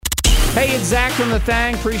Hey, it's Zach from the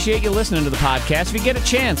Thang. Appreciate you listening to the podcast. If you get a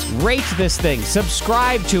chance, rate this thing,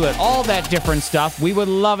 subscribe to it, all that different stuff. We would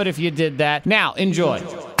love it if you did that. Now, enjoy.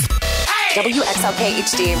 WXLK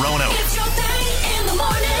HD. Rono. It's your thing in the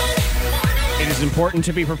morning. It is important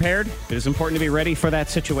to be prepared. It is important to be ready for that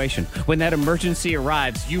situation. When that emergency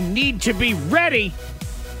arrives, you need to be ready.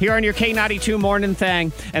 Here on your K92 Morning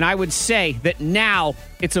Thang. And I would say that now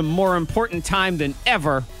it's a more important time than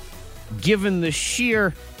ever, given the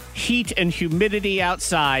sheer heat and humidity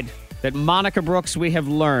outside, that Monica Brooks, we have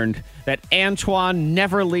learned that Antoine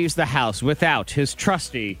never leaves the house without his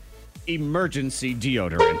trusty emergency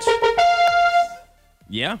deodorant.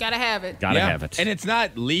 Yeah. Gotta have it. Gotta have it. And it's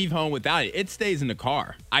not leave home without it. It stays in the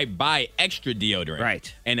car. I buy extra deodorant.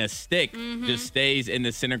 Right. And a stick just stays in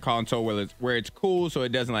the center console where it's cool so it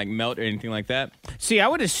doesn't like melt or anything like that. See, I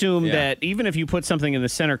would assume that even if you put something in the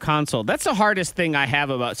center console, that's the hardest thing I have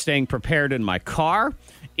about staying prepared in my car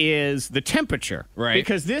is the temperature. Right.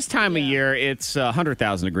 Because this time of year, it's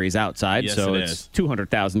 100,000 degrees outside, Yes, so it it's is.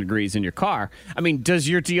 200,000 degrees in your car. I mean, does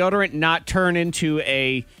your deodorant not turn into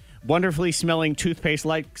a wonderfully smelling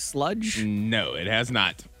toothpaste-like sludge? No, it has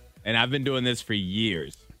not. And I've been doing this for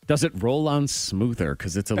years. Does it roll on smoother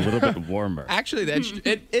because it's a little bit warmer? Actually,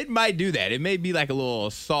 it might do that. It may be like a little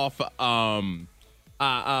soft what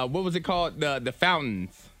was it called? The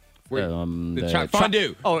fountains.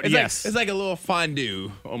 Fondue. Yes. It's like a little fondue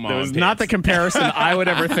on my That was armpits. not the comparison I would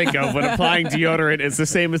ever think of when applying deodorant. It's the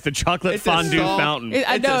same as the chocolate It's a fondue soft- fountain.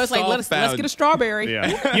 I It's know. a It's like, let's soft get a strawberry.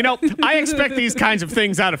 Yeah. You know, I expect these kinds of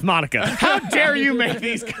things out of Monica. How dare you make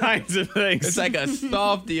these kinds of things? It's like a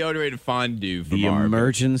soft deodorant fondue from the our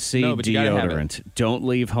emergency No, but you gotta have it. deodorant. Don't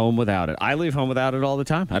leave home without it. I leave home without it all the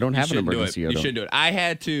time. I don't have an emergency You deodorant. should do it. I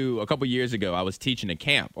had to, a couple years ago, I was teaching a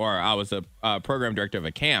camp, or I was a program director of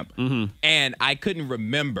a camp, and I couldn't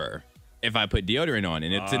remember if I put deodorant on.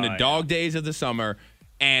 And it's in the dog days of the summer,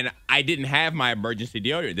 and I didn't have my emergency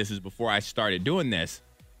deodorant. This is before I started doing this.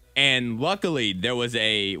 And luckily, there was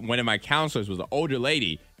one of my counselors was an older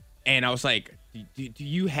lady, and I was like, do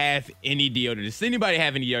you have any deodorant? Does anybody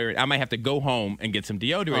have any deodorant? I might have to go home and get some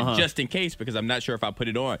deodorant just in case, because I'm not sure if I put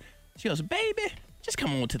it on. She goes, baby, just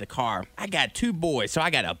come on to the car. I got 2 boys, so I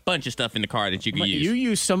got a bunch of stuff in the car that you can use. You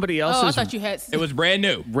use somebody Oh, I else's. thought you had. It was brand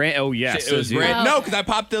new. Oh, yes. It was brand No, because I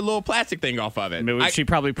popped the little plastic thing off of it. She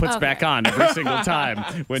probably puts back on every single time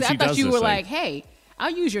when So she I does thought you this were thing. like, hey,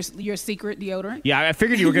 I'll use your secret deodorant. Yeah, I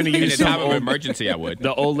figured you were going to in use the time some of old, emergency, I would.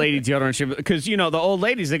 the old lady deodorant. Because, you know, the old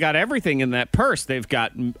ladies, they got everything in that purse. They've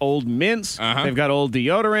got old mints. They've got old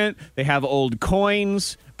deodorant. They have old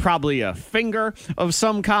coins. Probably a finger of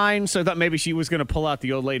some kind. So I thought maybe she was going to pull out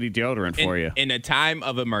the old lady deodorant for you. In a time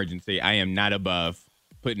of emergency, I am not above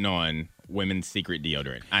putting on women's secret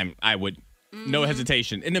deodorant. I would, no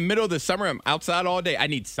hesitation. In the middle of the summer, I'm outside all day. I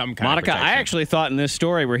need some kind Monica, of protection. I actually thought in this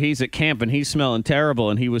story where he's at camp and he's smelling terrible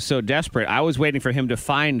and he was so desperate, I was waiting for him to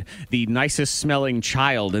find the nicest smelling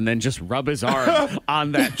child and then just rub his arm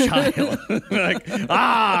on that child.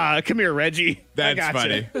 Like, come here, Reggie. I That's got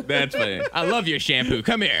funny. you. That's funny. I love your shampoo.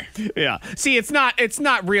 Come here. Yeah. See, it's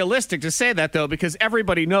not realistic to say that though, because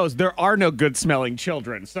everybody knows there are no good smelling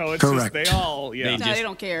children. So it's just they all No, they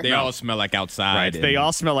don't care. They all smell like outside. Right. They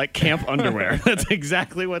all smell like camp underwear. That's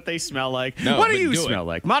exactly what they smell like. No, what do but you do smell it.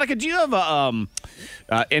 like? Monica, do you have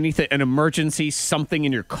an emergency something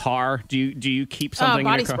in your car? Do you keep something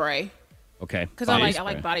body in your car? spray. Okay. Because I Body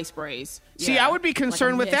like spray. body sprays. See, Yeah. I would be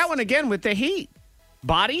concerned Like a with that mist. one again with the heat.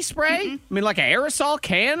 Body spray? I mean, like an aerosol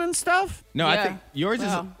can and stuff? No, I Yeah. think yours is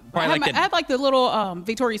Well, probably like I have like the little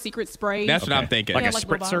Victoria's Secret spray. That's what I'm thinking. Like Yeah, a like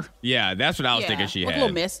little spritzer? bottles. Yeah, that's what I was thinking she with had. a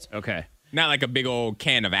little mist. Okay. Not like a big old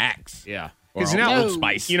can of Axe. Yeah. Or Because Old now,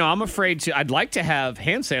 Spice. you know, I'm afraid to. I'd like to have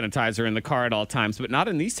hand sanitizer in the car at all times, but not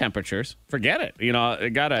in these temperatures. Forget it. You know, I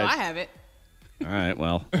gotta. So I have it. All right.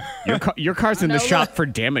 Well, your car's in the No, shop look. for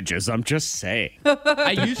damages. I'm just saying.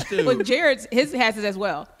 I used to. But his has it as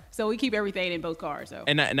well. So we keep everything in both cars. So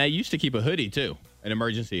And I used to keep a hoodie too, an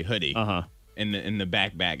emergency hoodie. In the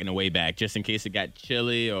backpack, in the way back, just in case it got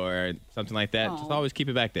chilly or something like that. Just always keep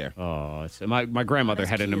it back there. Oh, my grandmother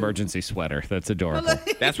had an cute. emergency sweater. That's adorable.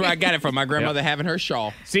 That's where I got it from. My grandmother having her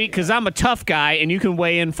shawl. See, because I'm a tough guy, and you can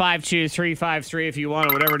weigh in 5'2", 353 if you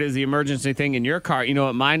want, or whatever it is, the emergency thing in your car. You know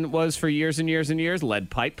what mine was for years and years and years?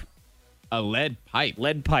 Lead pipe. A lead pipe.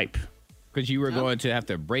 Lead pipe. Because you were going to have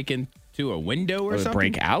to break into a window or Or something?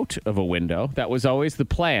 break out of a window. That was always the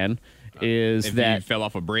plan. is If that you fell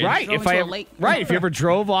off a bridge. Right. Drove If into I a lake. right, if you ever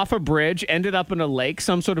drove off a bridge, ended up in a lake,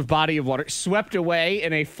 some sort of body of water, swept away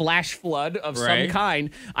in a flash flood of some Right. kind,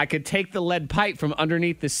 I could take the lead pipe from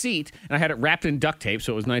underneath the seat, and I had it wrapped in duct tape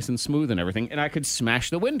so it was nice and smooth and everything, and I could smash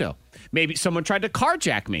the window. Maybe someone tried to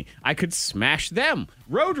carjack me. I could smash them.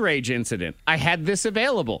 Road rage incident. I had this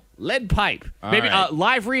available. Lead pipe. Maybe right. a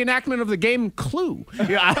live reenactment of the game Clue.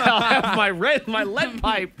 Yeah, I'll have my lead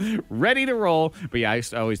pipe ready to roll. But yeah, I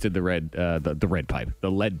always did the red pipe,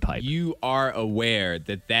 the lead pipe. You are aware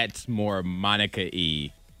that that's more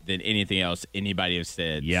Monica-y than anything else anybody has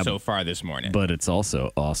said Yep. so far this morning. But it's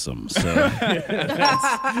also awesome. So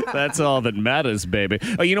that's all that matters, baby.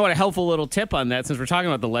 Oh, you know what? A helpful little tip on that, since we're talking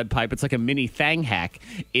about the lead pipe, it's like a mini Thang hack,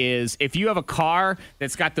 is if you have a car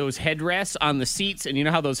that's got those headrests on the seats, and you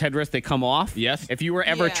know how those headrests, they come off? Yes. If you were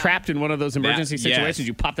ever Yeah. trapped in one of those emergency yes. situations,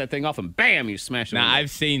 you pop that thing off and bam, you smash it. Now, over. I've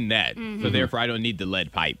seen that, so therefore I don't need the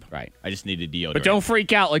lead pipe. Right. I just need a deodorant. But don't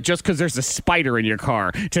freak out, like just because there's a spider in your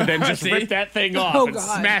car to then just See? rip that thing off Oh, and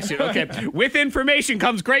God. smash it. Okay. With information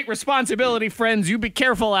comes great responsibility, friends. You be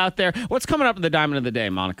careful out there. What's coming up in the Diamond of the Day,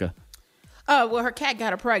 Monica? Well, her cat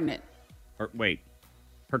got her pregnant. Or wait,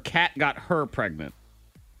 her cat got her pregnant.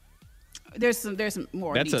 There's some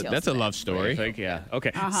more That's details. a to that. love story. I think, yeah.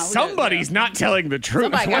 Okay. We Somebody's got- not telling the truth.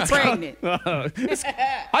 Somebody got What's pregnant.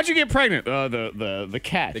 How'd you get pregnant? The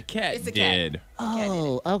cat. The cat It's a cat. did.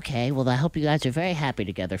 Oh, okay. Well, I hope you guys are very happy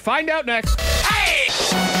together. Find out next.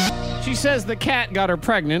 She says the cat got her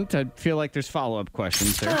pregnant. I feel like there's follow-up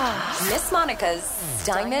questions there. Miss Monica's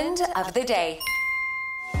Diamond of the Day.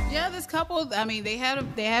 Yeah, this couple. I mean, they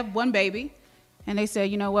have one baby, and they said,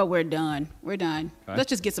 you know what, we're done. We're done. Okay. Let's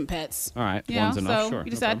just get some pets. All right, You one's know, enough, so sure, you no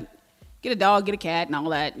decide problem. get a dog, get a cat, and all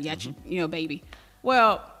that. You got your baby.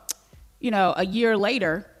 Well, a year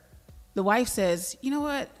later, the wife says, you know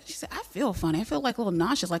what? She said, I feel funny. I feel like a little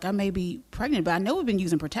nauseous, like I may be pregnant, but I know we've been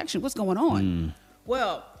using protection. What's going on?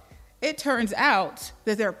 Well, it turns out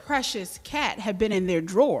that their precious cat had been in their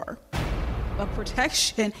drawer of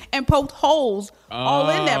protection and poked holes all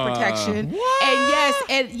in that protection.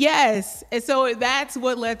 And yes. And so that's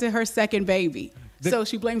what led to her second baby. So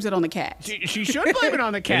she blames it on the cat. She should blame it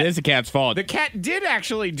on the cat. It is the cat's fault. The cat did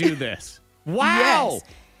actually do this. Wow. Yes.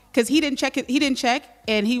 Because he didn't check it. He didn't check.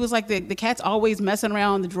 And he was like, the cat's always messing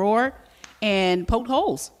around in the drawer and poked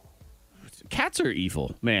holes. Cats are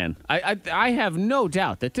evil, man. I have no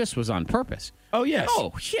doubt that this was on purpose. Oh, yes.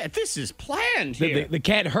 Oh, yeah, this is planned here. The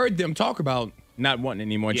cat heard them talk about not wanting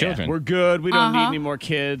any more Yeah, children. we're good. We don't need any more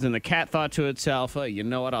kids. And the cat thought to itself, oh, you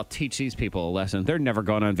know what? I'll teach these people a lesson. They're never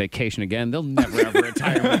going on vacation again. They'll never have a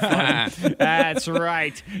retirement fund. That's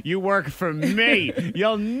right. You work for me.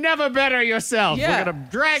 You'll never better yourself. Yeah. We're going to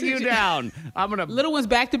drag you down. I'm going to Little ones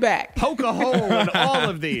back to back. poke a hole in all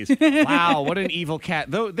of these. Wow, what an evil cat.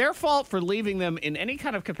 Though their fault for leaving them in any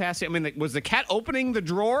kind of capacity. I mean, was the cat opening the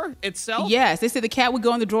drawer itself? Yes, they said the cat would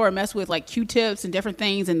go in the drawer and mess with like Q-tips and different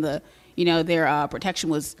things, and their protection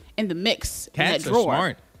was in the mix in Cats that are drawer.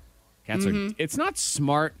 smart. Cats are. It's not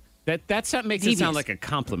smart. That makes it Devious. sound like a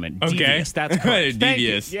compliment. Okay. Devious. That's correct. Thank you.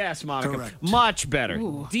 Devious. Yes, Monica. Much better.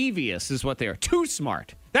 Devious is what they are. Too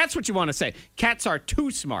smart. That's what you want to say. Cats are too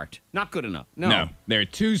smart. Not good enough. No, they're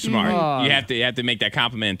too smart. Oh. You have to make that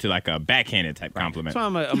compliment to like a backhanded type compliment. So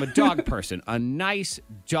I'm a dog person. A nice,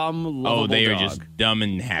 dumb, lovable Oh, they are dog. just dumb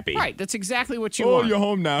and happy. Right. That's exactly what you want.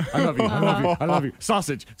 home now. I love you. I love you. I love you.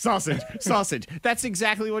 Sausage, sausage, sausage. That's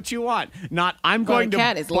exactly what you want. Not, I'm Well, going the to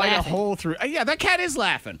cat is bite laughing. a hole through. Yeah, that cat is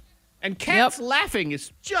laughing. And cats laughing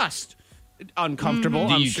is just uncomfortable,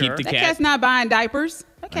 Do I'm you sure. keep the That cat? cat's not buying diapers.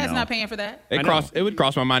 That cat's know. not paying for that. I know. It would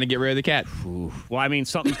cross my mind to get rid of the cat. Well, I mean,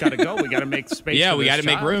 something's got to go. We got to make space Yeah, for we got to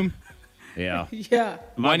make room. Yeah. Yeah.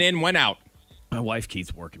 One in, one out. My wife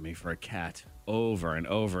keeps working me for a cat over and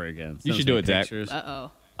over again. You Sends should do me it, Zach. pictures.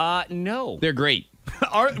 Uh-oh. No. They're great.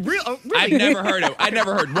 Really? I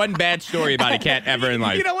never heard one bad story about a cat ever in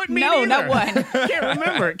life. You know what? Me No, neither. not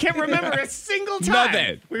one. Can't remember a single time.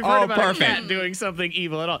 Nothing. We've Oh, heard about perfect. a cat doing something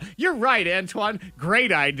evil at all. You're right, Antoine.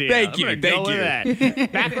 Great idea. Thank I'm you, gonna thank go with you.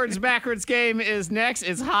 that. Backwards game is next.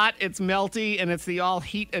 It's hot, it's melty, and it's the all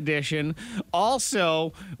heat edition.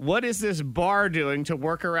 Also, what is this bar doing to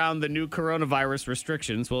work around the new coronavirus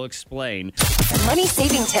restrictions? We'll explain. Money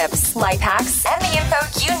saving tips, life hacks, and the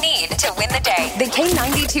info you need to win the day. The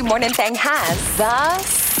K92 Morning Thang has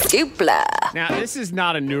the dupla. Now, this is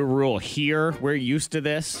not a new rule here. We're used to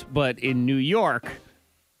this, but in New York,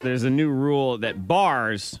 there's a new rule that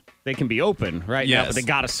bars, they can be open right now, Yes. but they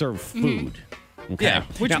got to serve food. Okay? Yeah,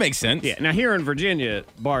 which Now- makes sense. Yeah. Now, here in Virginia,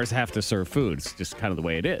 bars have to serve food. It's just kind of the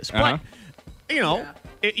way it is. Uh-huh. But, you know,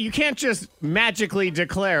 You can't just magically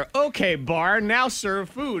declare, okay, bar, now serve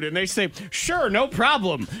food. And they say, sure, no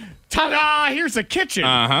problem. Ta-da, here's a kitchen.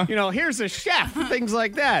 Here's a chef, things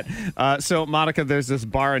like that. So, Monica, there's this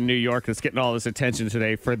bar in New York that's getting all this attention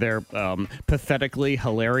today for their pathetically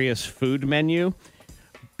hilarious food menu.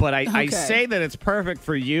 But I say that it's perfect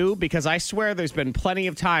for you because I swear there's been plenty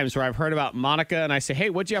of times where I've heard about Monica and I say, hey,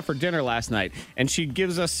 what'd you have for dinner last night? And she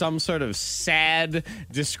gives us some sort of sad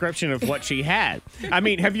description of what she had. I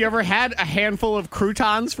mean, have you ever had a handful of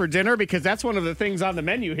croutons for dinner? Because that's one of the things on the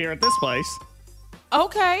menu here at this place.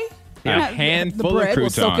 Okay. A handful the bread of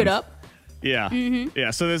croutons. will soak it up. Yeah. Yeah.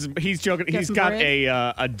 So he's joking. He's got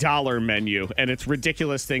a dollar menu, and it's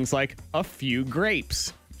ridiculous things like a few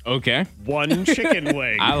grapes. Okay. One chicken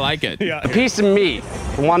wing. I like it. Yeah. A piece of meat,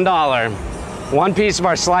 $1. One piece of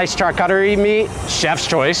our sliced charcuterie meat, chef's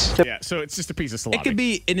choice. Yeah, so it's just a piece of salami. It could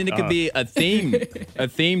be, and then it could be a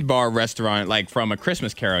themed bar restaurant, like from A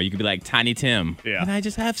Christmas Carol. You could be like Tiny Tim. Yeah. Can I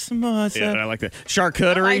just have some more? Yeah, I like that.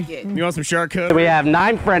 Charcuterie. I like it. You want some charcuterie? We have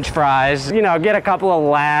 9 French fries, get a couple of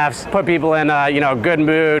laughs, put people in a, good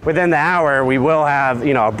mood. Within the hour, we will have,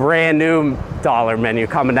 a brand new dollar menu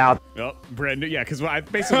coming out. Oh, brand new. Yeah, because I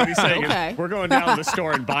basically what he's saying is we're going down to the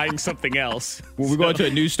store and buying something else. Well, we're going to a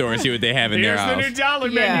news store and see what they have in their house. Here's the new dollar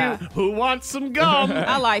menu. Who wants some gum?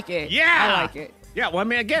 I like it. Yeah. I like it. Yeah, well, I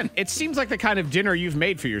mean, again, it seems like the kind of dinner you've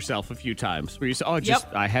made for yourself a few times where you say,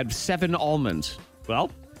 I had 7 almonds. Well,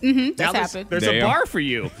 That's happened. There's There a you bar for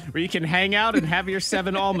you where you can hang out and have your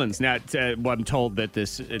 7 almonds. Now, I'm told that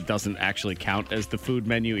it doesn't actually count as the food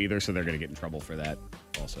menu either, so they're going to get in trouble for that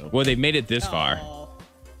also. Well, they've made it this far.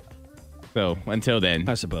 So, until then.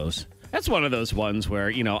 I suppose. That's one of those ones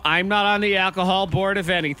where, I'm not on the alcohol board, if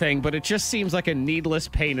anything, but it just seems like a needless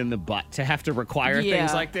pain in the butt to have to require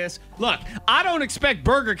things like this. Look, I don't expect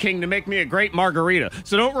Burger King to make me a great margarita,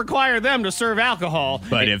 so don't require them to serve alcohol.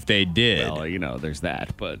 But if they did. Well, there's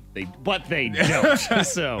that, but they don't.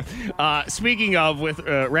 So, speaking of with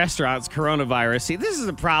restaurants, coronavirus, see, this is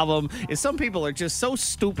a problem, is some people are just so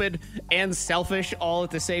stupid and selfish all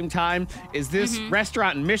at the same time, is this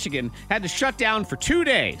restaurant in Michigan had to shut down for 2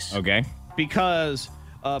 days. Okay. Because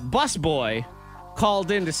a busboy called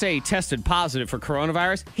in to say he tested positive for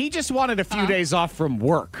coronavirus. He just wanted a few days off from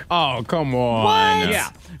work. Oh, come on. What? Yeah.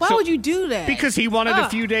 Why would you do that? Because he wanted a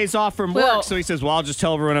few days off from work. So he says, well, I'll just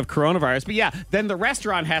tell everyone I have coronavirus. But yeah, then the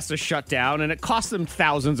restaurant has to shut down, and it costs them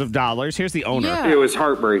thousands of dollars. Here's the owner. Yeah. It was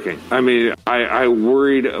heartbreaking. I mean, I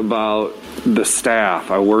worried about the staff.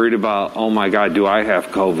 I worried about, oh my God, do I have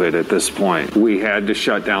COVID at this point? We had to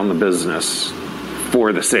shut down the business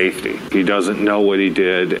for the safety. He doesn't know what he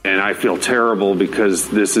did, and I feel terrible because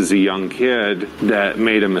this is a young kid that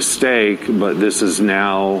made a mistake, but this is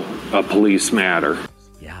now a police matter.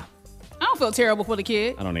 Yeah. I don't feel terrible for the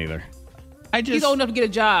kid. I don't either. He's old enough to get a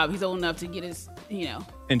job. He's old enough to get his,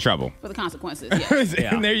 in trouble. for the consequences. Yes.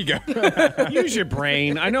 Yeah. There you go. Use your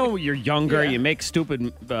brain. I know you're younger. You make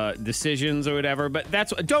stupid decisions or whatever, but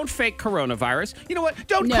don't fake coronavirus. You know what?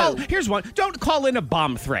 Here's one. Don't call in a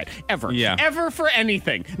bomb threat ever. Yeah. Ever for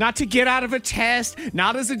anything. Not to get out of a test,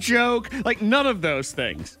 not as a joke, like none of those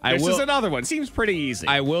things. This is another one. Seems pretty easy.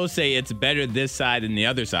 I will say it's better this side than the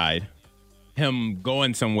other side. Him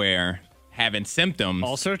going somewhere, having symptoms.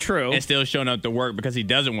 Also true. And still showing up to work because he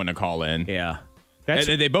doesn't want to call in. Yeah.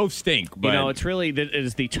 They both stink, but it's really it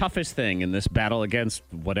is the toughest thing in this battle against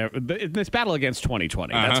in this battle against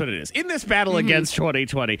 2020. That's what it is. In this battle against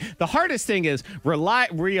 2020, the hardest thing is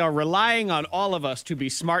we are relying on all of us to be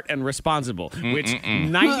smart and responsible, which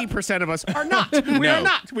 90% of us are not. We are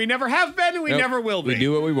not. We never have been, and we never will be. We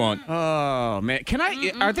do what we want. Oh man,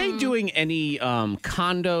 are they doing any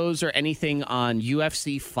condos or anything on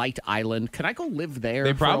UFC Fight Island? Can I go live there?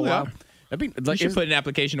 They probably for a while? are. You should put an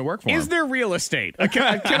application to work for him. Is there real estate? Can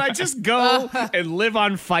I just go and live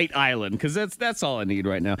on Fight Island? Because that's all I need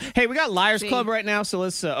right now. Hey, we got Liars Club right now, so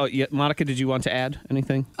let's. Monica, did you want to add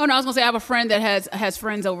anything? Oh no, I was gonna say I have a friend that has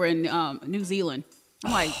friends over in New Zealand.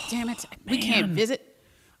 I'm like, damn it, we can't visit.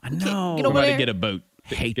 I know. Get We're over about there. to get a boat.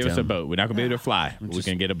 Give us a boat. We're not gonna be able to fly, but we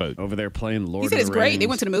can get a boat. Over there playing Lord He of said the it's great. They Rings.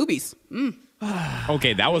 went to the movies.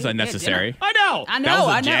 Okay, that was unnecessary. I know. That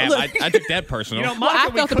was a jab. Look. I took that personal. Well,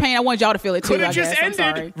 I felt the pain. I wanted y'all to feel it too. Could I have just guess. I'm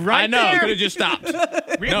ended sorry. right I know. there. Could have just stopped.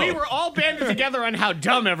 We were all banded together on how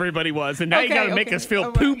dumb everybody was, and now you Okay, got to make okay. us feel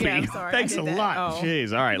Oh, poopy. yeah, I'm sorry. Thanks I a did that. lot. Oh.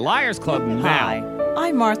 Jeez. All right, Liars Club now. Hi,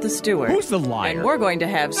 I'm Martha Stewart. Who's the liar? And we're going to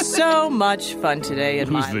have so much fun today in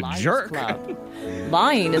Who's my the Liars jerk? Club.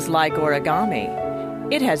 Lying is like origami.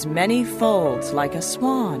 It has many folds like a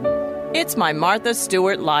swan. It's my Martha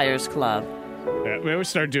Stewart Liars Club. Yeah, we always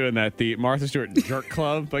start doing that. The Martha Stewart Jerk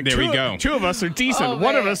Club. Like There we go. Two of us are decent. Oh,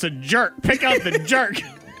 One of man. us a jerk. Pick out the jerk.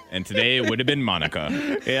 And today it would have been Monica.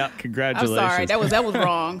 Yeah, I'm congratulations. sorry. That was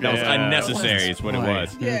wrong. That was Yeah. unnecessary is what it Boy,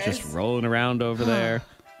 was. you're just rolling around over there,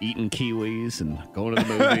 eating kiwis and going to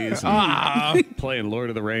the movies and playing Lord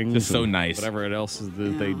of the Rings. Just so and nice. Whatever else is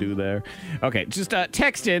that they do there. Okay, just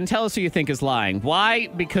text in. Tell us who you think is lying. Why?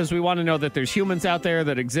 Because we want to know that there's humans out there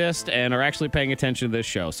that exist and are actually paying attention to this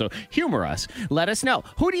show. So humor us. Let us know.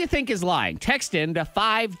 Who do you think is lying? Text in to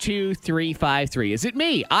 52353. Is it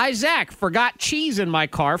me? Zach, forgot cheese in my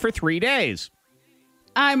car for 3 days.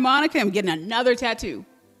 I'm Monica. I'm getting another tattoo.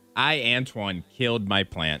 Antoine, killed my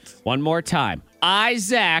plants. One more time.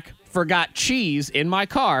 Zach, forgot cheese in my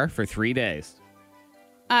car for 3 days.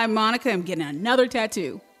 I'm Monica. I'm getting another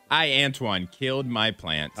tattoo. Antoine, killed my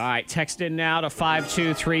plants. All right, text in now to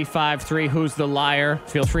 52353. Who's the liar?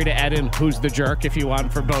 Feel free to add in who's the jerk if you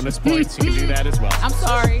want for bonus points. You can do that as well. I'm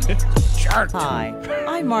sorry. Jerk. Hi,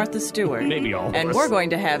 I'm Martha Stewart. Maybe all of And us. we're going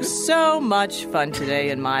to have so much fun today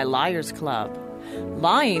in my Liars Club.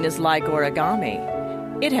 Lying is like origami.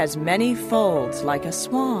 It has many folds like a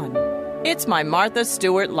swan. It's my Martha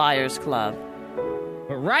Stewart Liars Club.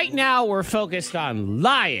 But right now, we're focused on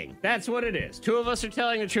lying. That's what it is. Two of us are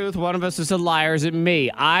telling the truth. One of us is a liar. Is it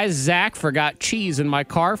me? Zach, forgot cheese in my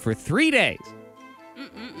car for 3 days.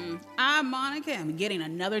 I'm Monica. I'm getting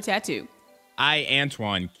another tattoo.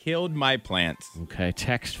 Antoine, killed my plants. Okay,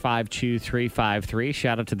 text 52353.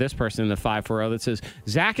 Shout out to this person in the 540 that says,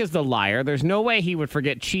 Zach is the liar. There's no way he would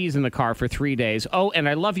forget cheese in the car for 3 days. Oh, and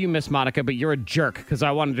I love you, Miss Monica, but you're a jerk because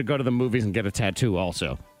I wanted to go to the movies and get a tattoo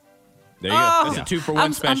also. There you go. That's a 2-for-1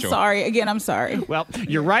 I'm special. sorry. Again, I'm sorry. Well,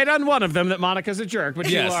 you're right on one of them that Monica's a jerk, but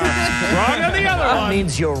Yes. you are wrong on the other one.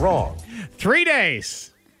 means you're wrong. 3 days.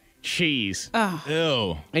 Cheese.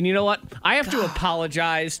 Ew. And you know what? I have to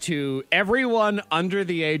apologize to everyone under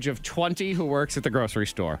the age of 20 who works at the grocery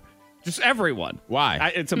store. Just everyone.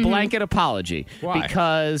 Why? It's a blanket apology. Why?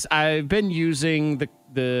 Because I've been using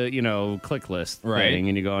the click list Right. thing,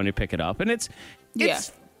 and you go and you pick it up, and it's Yeah.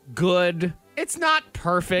 good. It's not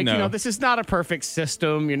perfect. No. This is not a perfect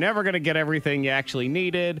system. You're never going to get everything you actually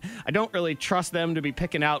needed. I don't really trust them to be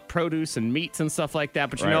picking out produce and meats and stuff like that.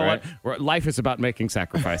 But you know what? Life is about making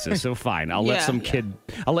sacrifices. So fine. I'll let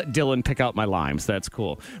I'll let Dylan pick out my limes. That's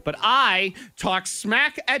cool. But I talked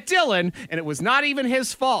smack at Dylan, and it was not even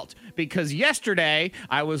his fault because yesterday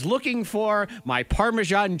I was looking for my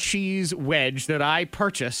Parmesan cheese wedge that I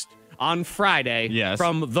purchased on Friday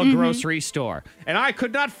from the grocery store. And I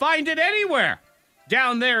could not find it anywhere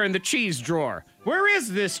down there in the cheese drawer. Where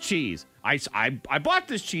is this cheese? I bought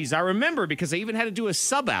this cheese, I remember, because I even had to do a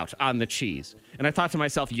sub out on the cheese. And I thought to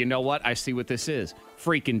myself, you know what? I see what this is.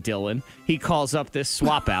 Freaking Dylan. He calls up this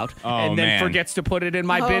swap out and then forgets to put it in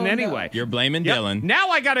my bin anyway. You're blaming Dylan. Now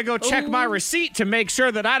I got to go check my receipt to make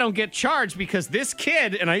sure that I don't get charged because this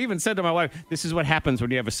kid, and I even said to my wife, this is what happens when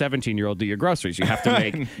you have a 17-year-old do your groceries. You have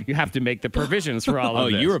to make the provisions for all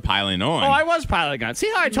of this. You were piling on. Oh, I was piling on. See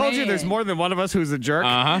how I told you there's more than one of us who's a jerk?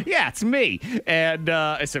 Uh-huh. Yeah, it's me. And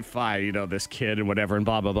I said, fine, this kid and whatever and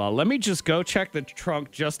blah, blah, blah. Let me just go check the trunk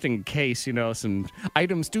just in case, some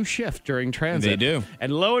items do shift during transit. They do.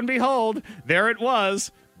 And lo and behold, there it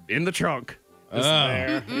was in the trunk. Just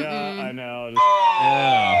there. Yeah, I know.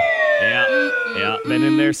 Yeah. Been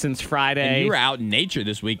in there since Friday. And you were out in nature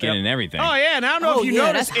this weekend and everything. Oh, yeah. And I don't know if you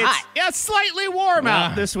noticed, that's hot. it's slightly warm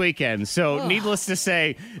out this weekend. So, needless to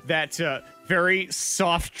say, that very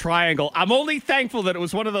soft triangle. I'm only thankful that it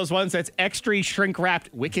was one of those ones that's extra shrink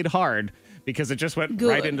wrapped wicked hard because it just went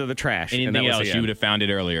right into the trash. Anything else, you would have found it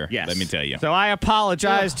earlier. Yes. Let me tell you. So I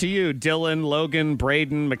apologize to you, Dylan, Logan,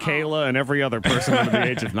 Braden, Michaela, and every other person under the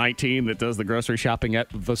age of 19 that does the grocery shopping at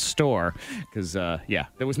the store. Because, that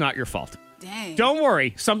was not your fault. Dang. Don't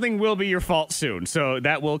worry. Something will be your fault soon. So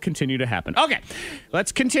that will continue to happen. Okay,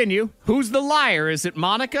 let's continue. Who's the liar? Is it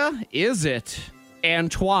Monica? Is it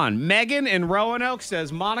Antoine? Megan in Roanoke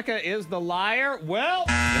says Monica is the liar. Well,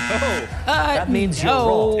 no. That means you're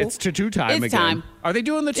wrong. It's tattoo time It's again. time. Are they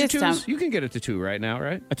doing the It's time. tattoos? You can get a tattoo right now,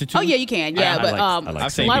 right? A tattoo? Oh yeah, you can. Yeah, I but like I've a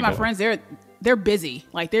lot seen of my people. friends they're busy.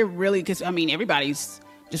 Like they're really because everybody's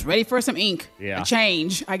just ready for some ink, Yeah. a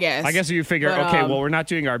change. I guess you figure, But, okay, well, we're not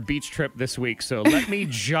doing our beach trip this week, so let me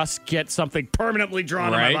just get something permanently drawn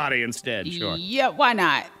on my Right. body instead. Sure. Yeah, why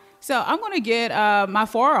not? So I'm gonna get my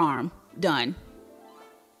forearm done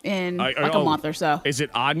in like a month or so. Is it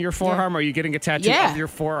on your forearm, or are you getting a tattoo Yeah. of your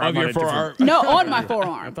forearm? Of your on a different- forearm. No, on my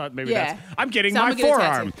forearm. I thought maybe yeah. that's. I'm getting So my I'm gonna get a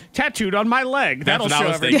forearm tattooed on my leg. That's That'll what show I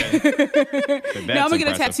was everything. thinking. No, I'm gonna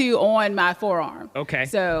get a tattoo on my forearm. Okay.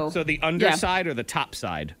 So the underside or the top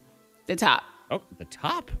side? the top. Oh, the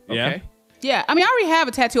top. Yeah. Okay. Yeah, I mean, I already have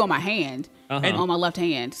a tattoo on my hand, And on my left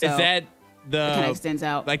hand. So is that it kind of the extends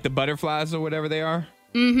out. like the butterflies or whatever they are?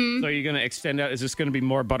 Mm-hmm. So are you going to extend out? Is this going to be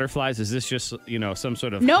more butterflies? Is this just, some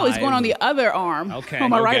sort of No, it's hive? going on the other arm. Okay. On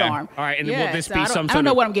my right Okay. arm. All right, and yeah, will this so be I don't- some I sort don't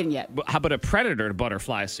know of- what I'm getting yet. How about a predator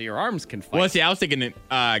butterfly so your arms can fight? Well, see, I was thinking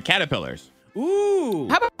caterpillars. Ooh.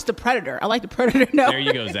 How about the predator? I like the predator. No. There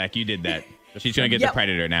you go, Zach. You did that. She's going to get the Yep.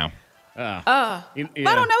 predator now. I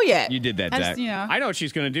don't know yet. You did that, I Zach. just, I know what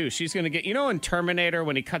she's going to do. She's going to get, in Terminator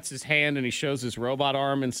when he cuts his hand and he shows his robot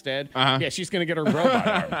arm instead? Yeah, she's going to get her robot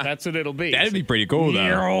arm. That's what it'll be. That'd be pretty cool,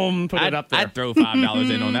 though. Put it up there. I'd throw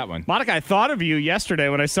 $5 in on that one. Monica, I thought of you yesterday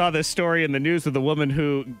when I saw this story in the news of the woman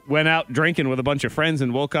who went out drinking with a bunch of friends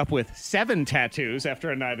and woke up with 7 tattoos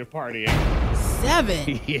after a night of partying.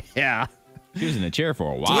 7. Yeah. She was in a chair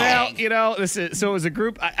for a while. Well, this is so as a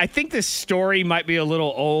group. I think this story might be a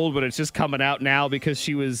little old, but it's just coming out now because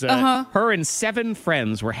she was her and 7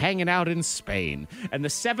 friends were hanging out in Spain, and the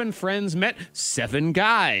 7 friends met 7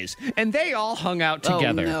 guys, and they all hung out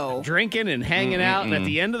together, drinking and hanging out. And at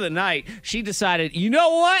the end of the night, she decided, you know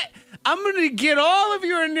what? I'm gonna get all of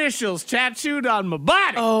your initials tattooed on my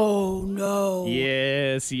body. Oh no!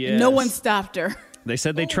 Yes. No one stopped her. They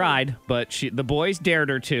said they tried, but the boys dared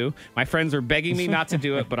her to. My friends are begging me not to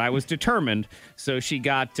do it, but I was determined. So she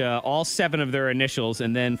got all 7 of their initials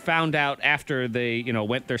and then found out after they,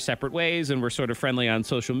 went their separate ways and were sort of friendly on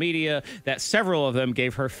social media that several of them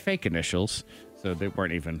gave her fake initials. So they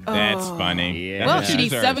weren't even. That's funny. Yeah. Well, she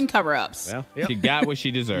needs 7 cover-ups. Well, She got what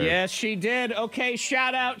she deserved. yes, she did. Okay,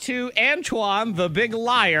 shout out to Antoine, the big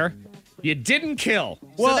liar. You didn't kill.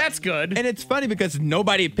 So that's good. And it's funny because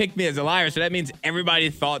nobody picked me as a liar, so that means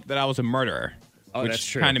everybody thought that I was a murderer. Oh, which that's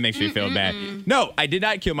true. kind of makes me feel bad. No, I did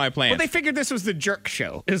not kill my plants. Well, they figured this was the jerk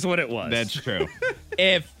show, is what it was. That's true.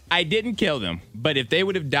 If I didn't kill them, but if they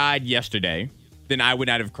would have died yesterday, then I would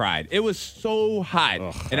not have cried. It was so hot.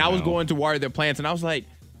 And I was going to water their plants, and I was like,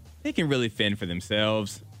 they can really fend for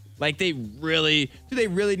themselves. Like, do they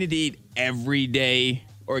really need to eat every day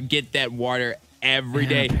or get that water every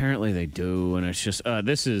day? Apparently they do, and it's just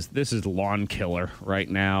this is lawn killer right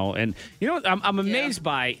now. And you know what I'm amazed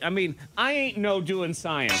by? I mean, I ain't doing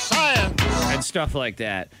science and stuff like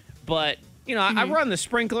that, but I run the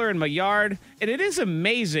sprinkler in my yard, and it is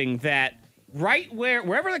amazing that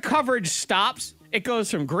wherever the coverage stops, it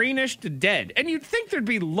goes from greenish to dead. And you'd think there'd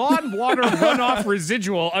be lawn water runoff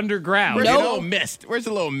residual underground. Where's the little mist? Where's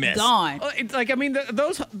the little mist? Gone. It's like,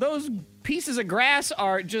 those pieces of grass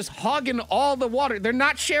are just hogging all the water. They're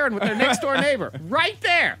not sharing with their next door neighbor. Right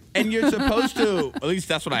there. And you're supposed to, at least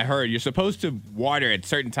that's what I heard, you're supposed to water at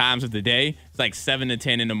certain times of the day. It's like 7 to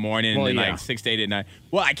 10 in the morning and then like 6 to 8 at night.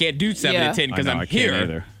 Well, I can't do 7 to 10 because I'm here.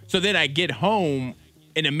 Either. So then I get home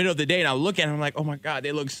in the middle of the day and I look at them, I'm like, oh my God,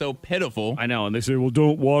 they look so pitiful. I know. And they say, well,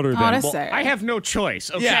 don't water them. that's Well, sad. I have no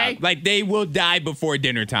choice, okay? Yeah, like they will die before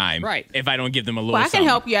dinner time. Right. If I don't give them a little Well, I can something.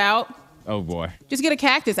 help you out. Oh boy. Just get a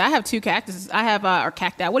cactus. I have 2 cactuses. I have or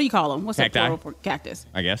cacti. What do you call them? What's that Cacti? plural for cactus?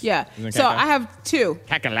 I guess. Yeah. Isn't it So cacti? I have 2,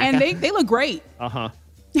 Kakalaka. and they look great. Uh-huh.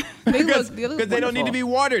 They Because look they don't need to be wonderful.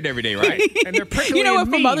 watered every day, right? And they're prickly You know what? and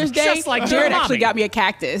For mean, Mother's Day, just like Jared their actually mommy. got me a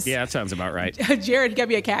cactus. Yeah, that sounds about right. Jared got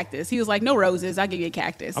me a cactus. He was like, "No roses. I'll give you a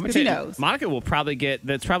cactus." I'm gonna Because he tell you, knows. Monica will probably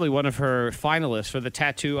that's probably one of her finalists for the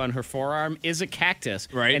tattoo on her forearm is a cactus.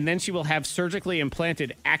 Right. And then she will have surgically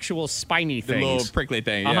implanted actual spiny The things. little prickly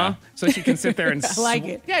thing, Uh-huh. yeah. So she can sit there and I like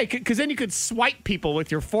it. Yeah, because then you could swipe people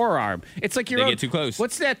with your forearm. It's like your They own, get too close.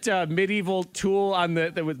 What's that medieval tool on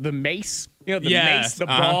the mace? You know, the Yeah. mace, the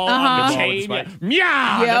Uh-huh. ball Uh-huh. on the The ball chain. with the Yeah. spike.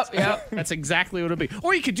 Meow! Yep, That's, that's exactly what it'll be.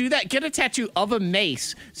 Or you could do that. Get a tattoo of a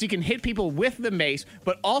mace so you can hit people with the mace,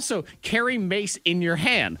 but also carry mace in your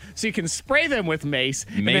hand. So you can spray them with mace.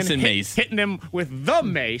 Mace then and mace. Hitting them with the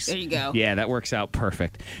mace. There you go. Yeah, that works out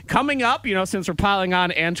perfect. Coming up, since we're piling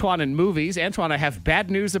on Antoine and movies, Antoine, I have bad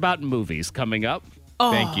news about movies coming up.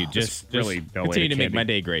 Thank you. Just really no way continue to to make kid my me.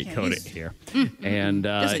 day great. Code it here. And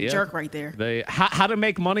That's a jerk right there. How to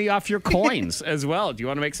make money off your coins as well. Do you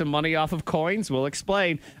want to make some money off of coins? We'll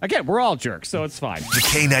explain. Again, we're all jerks, so it's fine. The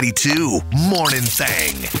K92 Morning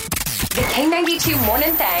Thang. The K92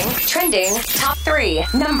 Morning Thang trending top 3.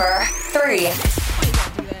 Number 3.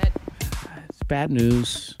 It's bad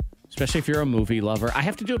news, especially if you're a movie lover. I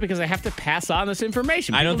have to do it because I have to pass on this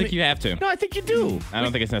information. I don't People think you have to. No, I think you do. I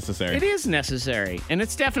don't think it's necessary. It is necessary. And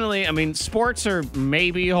it's definitely, sports are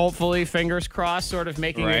maybe, hopefully, fingers crossed, sort of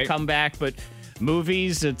making a Right. comeback. But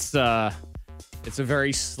movies, it's a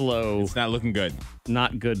very slow, It's not looking good.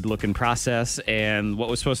 not good looking process. And what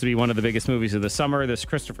was supposed to be one of the biggest movies of the summer, this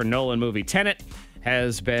Christopher Nolan movie, Tenet,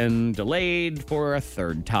 has been delayed for a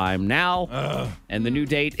third time now. And the new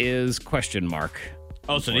date is ?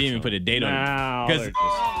 Oh, so they didn't even put a date on No, it.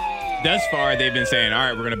 Because thus far, they've been saying, all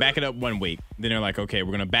right, we're going to back it up 1 week. Then they're like, okay, we're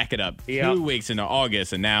going to back it up 2 weeks into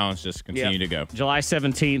August, and now it's just continue to go. July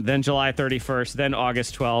 17th, then July 31st, then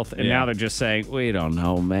August 12th, and now they're just saying, we don't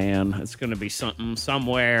know, man. It's going to be something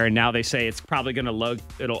somewhere, and now they say it's probably going to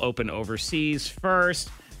it'll open overseas first.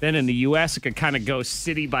 Then in the U.S., it could kind of go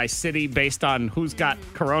city by city based on who's got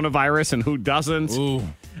coronavirus and who doesn't. Ooh.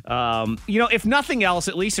 If nothing else,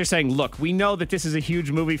 at least they're saying, look, we know that this is a huge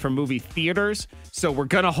movie for movie theaters, so we're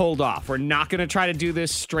going to hold off. We're not going to try to do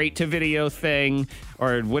this straight to video thing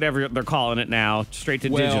or whatever they're calling it now, straight to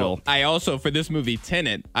digital. I also, for this movie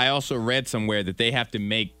Tenet, I also read somewhere that they have to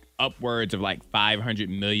make upwards of like $500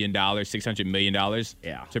 million, $600 million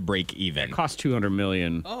to break even. It costs $200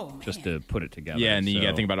 million just to put it together. Yeah, and then you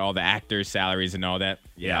got to think about all the actors' salaries and all that.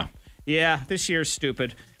 Yeah, this year's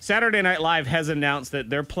stupid. Saturday Night Live has announced that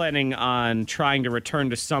they're planning on trying to return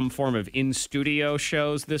to some form of in-studio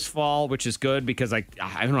shows this fall, which is good because I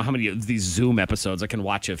don't know how many of these Zoom episodes I can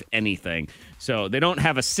watch of anything. So they don't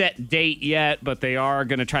have a set date yet, but they are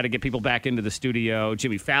going to try to get people back into the studio.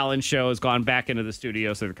 Jimmy Fallon's show has gone back into the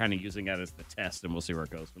studio, so they're kind of using that as the test, and we'll see where it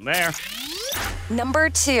goes from there. Number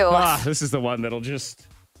 2. This is the one that'll just...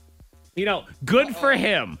 good for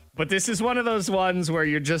him. But this is one of those ones where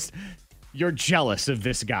you're jealous of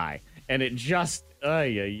this guy. And it just,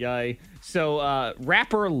 So,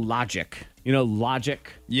 rapper Logic.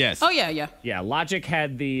 Logic? Yes. Oh, yeah. Yeah, Logic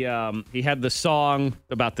had he had the song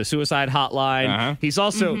about the suicide hotline. He's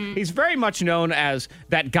also, he's very much known as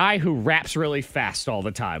that guy who raps really fast all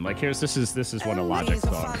the time. Like, this is one of Logic's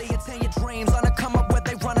songs.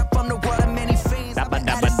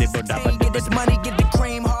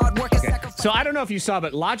 So I don't know if you saw,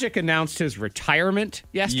 but Logic announced his retirement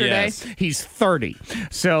yesterday. Yes. He's 30.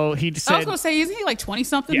 So he said... I was going to say, isn't he like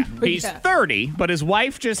 20-something? Yeah, he's 30, but his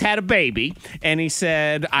wife just had a baby. And he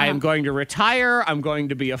said, I am going to retire. I'm going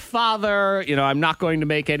to be a father. I'm not going to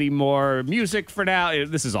make any more music for now.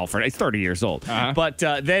 This is all for... He's 30 years old. But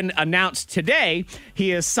then announced today, he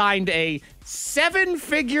has signed a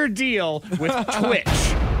 7-figure deal with Twitch.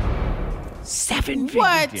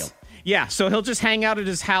 7-figure deal. Yeah, so he'll just hang out at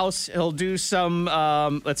his house. He'll do some,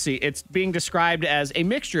 it's being described as a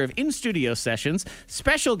mixture of in-studio sessions,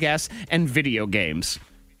 special guests, and video games.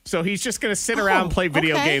 So he's just going to sit around, play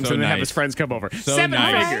video games, and then have his friends come over. So 7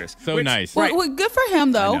 nice. figures. So nice. Well, good for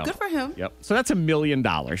him, though. Good for him. Yep. So that's $1 million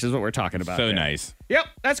is what we're talking about. So there. nice. Yep,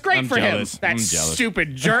 that's great I'm for jealous. him. That I'm jealous.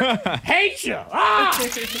 stupid jerk. Hate you.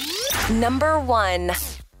 Number 1.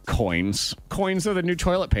 Coins. Coins are the new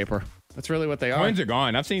toilet paper. That's really what they are. Coins are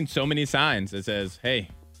gone. I've seen so many signs that says, hey,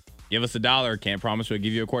 give us $1. Can't promise we'll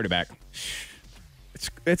give you a quarterback.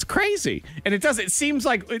 It's crazy. And it seems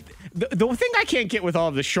like the thing I can't get with all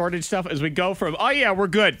of the shortage stuff is we go from, oh yeah, we're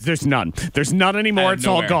good. There's none anymore. It's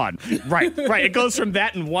all gone. Right. It goes from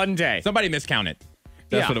that in one day. Somebody miscounted.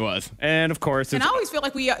 That's what it was. And of course, and I always feel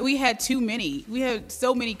like we had too many. We had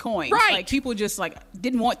so many coins. Right. Like people just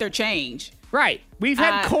didn't want their change. Right. We've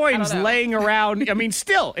had coins laying around. I mean,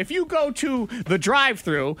 still, if you go to the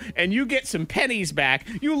drive-thru and you get some pennies back,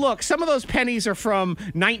 some of those pennies are from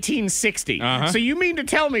 1960. So you mean to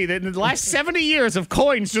tell me that in the last 70 years of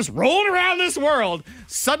coins just rolling around this world,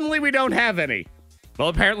 suddenly we don't have any? Well,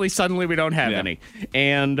 apparently suddenly we don't have any.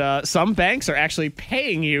 And some banks are actually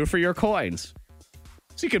paying you for your coins.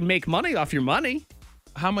 So you can make money off your money.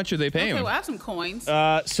 How much are they paying? Okay, well, I have some coins.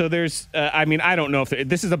 So there's, I don't know if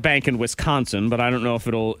this is a bank in Wisconsin, but I don't know if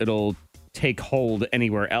it'll take hold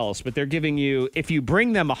anywhere else. But they're giving you, if you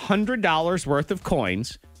bring them $100 worth of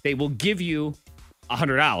coins, they will give you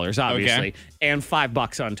 $100, obviously, and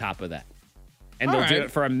 $5 on top of that. And they'll do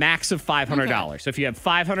it for a max of $500. Okay. So if you have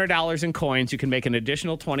 $500 in coins, you can make an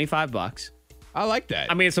additional $25. I like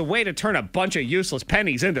that. I mean, it's a way to turn a bunch of useless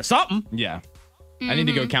pennies into something. Yeah. I need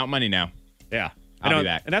to go count money now. Yeah. I'll be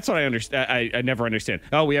back. And that's what I understand. I never understand.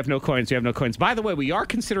 Oh, we have no coins. We have no coins. By the way, we are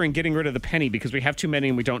considering getting rid of the penny because we have too many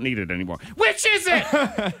and we don't need it anymore. Which is it?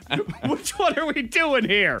 Which one are we doing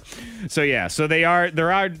here? So yeah, so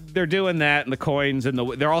they're doing that, and the coins, and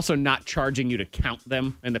they're also not charging you to count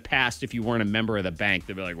them. In the past, if you weren't a member of the bank,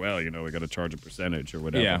 they'd be like, well, we got to charge a percentage or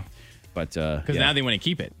whatever. Yeah. But because now they want to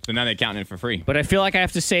keep it, so now they're counting it for free. But I feel like I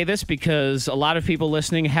have to say this because a lot of people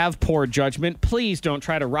listening have poor judgment. Please don't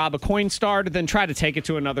try to rob a Coinstar, then try to take it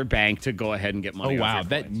to another bank to go ahead and get money. Oh wow,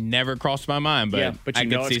 that never crossed my mind. But but I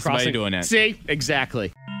could see somebody doing that. See,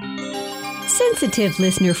 exactly. Sensitive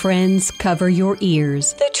listener friends, cover your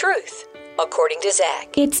ears. The truth, according to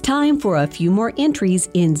Zach. It's time for a few more entries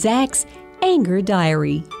in Zach's Anger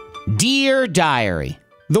Diary. Dear Diary,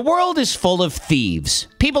 The world is full of thieves.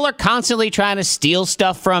 People are constantly trying to steal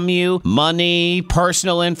stuff from you. Money,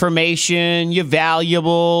 personal information, your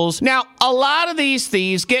valuables. Now, a lot of these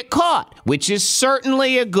thieves get caught, which is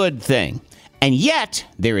certainly a good thing. And yet,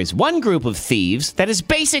 there is one group of thieves that is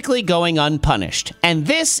basically going unpunished. And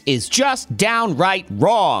this is just downright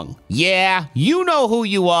wrong. Yeah, you know who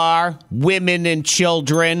you are, women and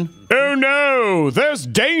children. Oh no, there's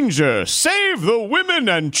danger. Save the women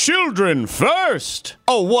and children first.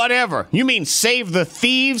 Oh, whatever. You mean save the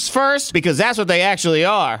thieves first? Because that's what they actually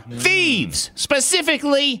are. Thieves.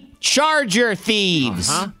 Specifically, charger thieves.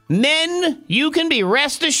 Men, you can be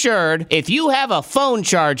rest assured if you have a phone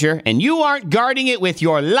charger and you aren't guarding it with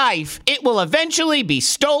your life, it will eventually be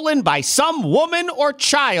stolen by some woman or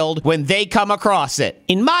child when they come across it.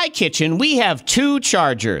 In my kitchen, we have 2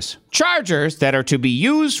 chargers. Chargers that are to be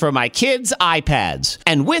used for my kids' iPads.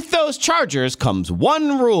 And with those chargers comes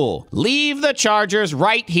one rule. Leave the chargers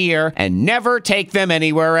right here and never take them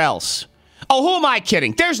anywhere else. Oh, who am I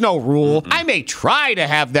kidding? There's no rule. I may try to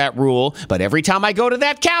have that rule, but every time I go to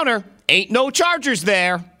that counter, ain't no chargers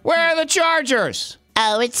there. Where are the chargers?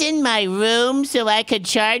 Oh, it's in my room so I could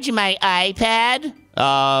charge my iPad.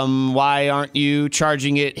 Why aren't you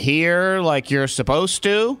charging it here like you're supposed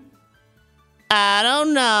to? I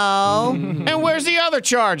don't know. And where's the other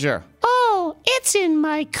charger? Oh, it's in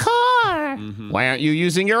my car. Why aren't you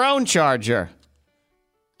using your own charger?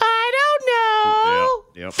 I don't know.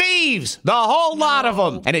 Yep. Thieves! The whole lot of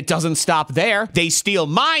them. And it doesn't stop there. They steal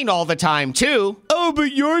mine all the time, too. Oh,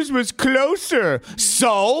 but yours was closer.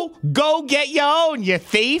 So, go get your own, you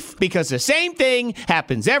thief. Because the same thing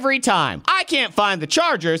happens every time. I can't find the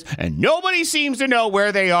chargers, and nobody seems to know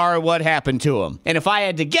where they are or what happened to them. And if I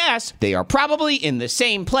had to guess, they are probably in the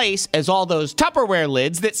same place as all those Tupperware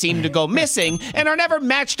lids that seem to go missing and are never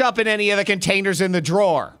matched up in any of the containers in the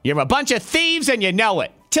drawer. You're a bunch of thieves and you know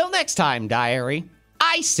it. Till next time, diary,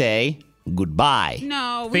 I say goodbye.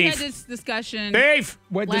 No, we Thief. had this discussion Thief!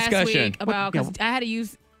 What last discussion? week about because I had to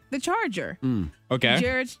use the charger. Okay.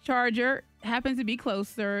 Jared's charger happens to be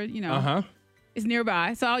closer, Uh-huh. is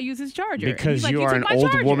nearby, so I'll use his charger. And Because he's like, you are took an my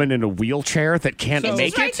old charger." woman in a wheelchair that can't So-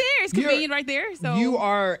 make It's right it. there. It's convenient right there. So You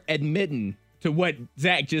are admitting to what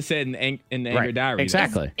Zach just said in the Anger Right. Diary.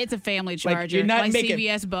 Exactly. it's a family Like, charger, you're not making-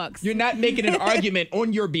 CVS bucks. You're not making an argument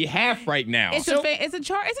on your behalf right now. It's a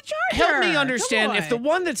charger. Help me Come understand, if the on.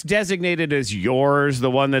 one that's designated as yours,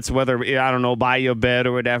 the one that's whether, I don't know, by your bed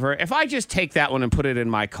or whatever, if I just take that one and put it in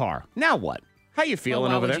my car, now what? How you Well,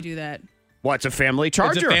 feeling why over would there? you do that? Well, it's a family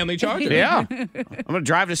charger. It's a family charger. Yeah. I'm going to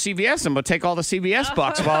drive to CVS. I'm going to take all the CVS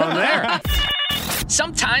bucks while I'm there.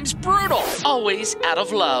 Sometimes brutal, always out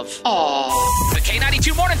of love. Aww. The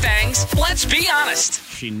K92 Morning Thangs, let's be honest.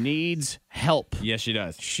 She needs help. Yes, she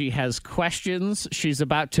does. She has questions. She's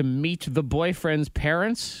about to meet the boyfriend's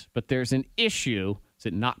parents, but there's an issue. Is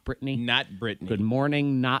it not Brittany? Not Brittany. Good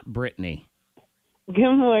morning, not Brittany.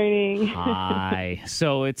 Good morning. Hi.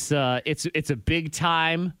 So it's a big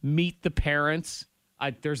time meet the parents.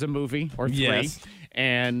 There's a movie or 3, Yes.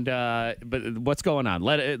 and but what's going on?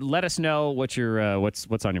 Let us know what your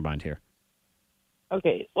what's on your mind here.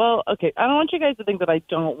 Okay. Well, okay. I don't want you guys to think that I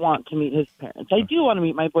don't want to meet his parents. I do want to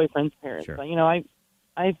meet my boyfriend's parents. Sure.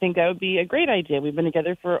 I think that would be a great idea. We've been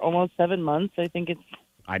together for almost 7 months. I think it's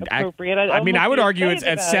appropriate. I mean, I would argue it's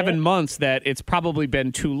excited at about 7 it. months that it's probably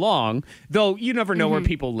been too long, though you never know where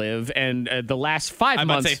people live. And the last 5 I'm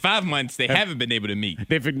about months, to say 5 months they haven't been able to meet.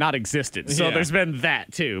 they've not existed. So Yeah. there's been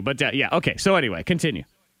that too. But yeah, okay. So anyway, continue.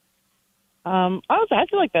 Honestly, I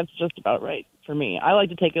feel like that's just about right for me. I like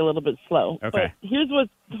to take it a little bit slow. Okay. But here's what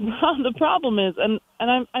the problem is, and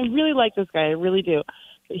I really like this guy, I really do.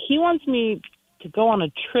 But he wants me to go on a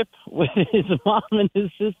trip with his mom and his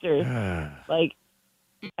sister. Like,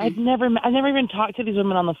 I've never even talked to these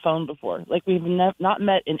women on the phone before. Like, we've not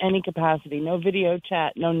met in any capacity. No video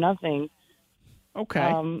chat, no nothing.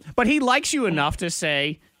 Okay. But he likes you enough to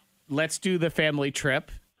say, let's do the family trip.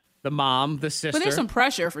 The mom, the sister. But there's some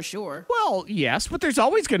pressure for sure. Well, yes, but there's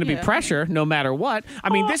always going to be pressure no matter what.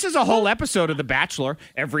 I mean, this is a whole episode of The Bachelor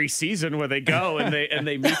every season where they go and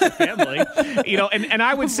they meet the family. And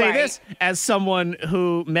I would say this as someone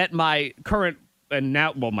who met my current and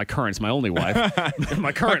now, well, my current's my only wife.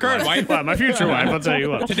 my current wife. Well, my future wife, I'll tell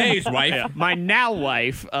you what. Today's wife. Yeah. My now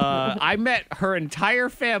wife. I met her entire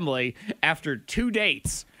family after 2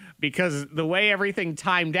 dates. Because the way everything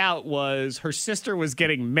timed out was her sister was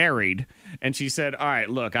getting married. And she said, all right,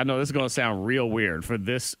 look, I know this is going to sound real weird for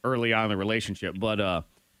this early on in the relationship, but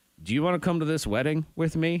do you want to come to this wedding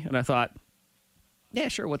with me? And I thought, Yeah,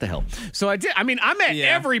 sure. What the hell? So I did. I mean, I met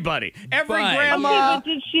everybody. Every But- grandma. Okay, but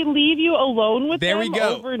did she leave you alone with There them we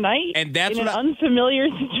go. overnight? And that's in what an unfamiliar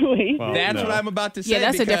situation. Well, That's no. what I'm about to say. Yeah,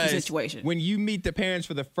 that's a different because situation. When you meet the parents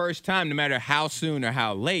for the first time, no matter how soon or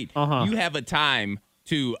how late, you have a time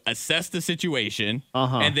to assess the situation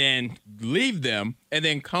and then leave them and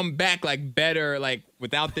then come back like better, like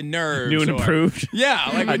without the nerves. New and or- improved. Yeah,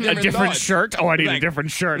 like a with different thoughts. shirt. Oh, I need a Like- different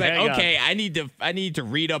shirt. Like, Hang on. okay, I need to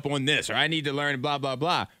read up on this or I need to learn blah blah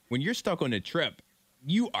blah. When you're stuck on a trip,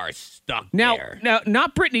 you are stuck there. Now,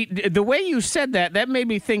 not Brittany. The way you said that made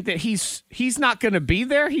me think that he's not going to be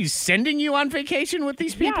there. He's sending you on vacation with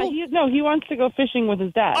these people. Yeah, he wants to go fishing with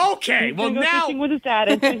his dad. Okay, he's well, gonna go now- fishing with his dad,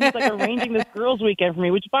 and so he's like arranging this girls' weekend for me.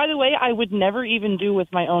 Which, by the way, I would never even do with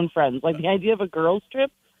my own friends. Like the idea of a girls' trip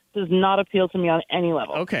does not appeal to me on any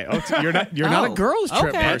level. Okay, so you're not a girls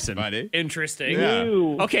trip okay. person. Buddy. Interesting. Yeah.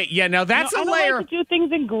 Ew. Okay, yeah. Now that's I a don't layer. like to do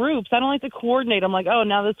things in groups. I don't like to coordinate. I'm like, oh,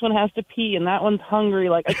 now this one has to pee and that one's hungry.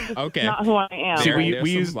 Like, it's just Okay. not who I am. See, There- there's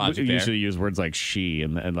we some logic there. usually use words like she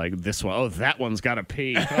and like this one. Oh, that one's got to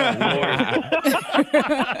pee. Oh, Lord.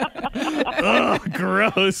 Ugh,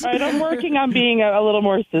 gross. All right, I'm working on being a little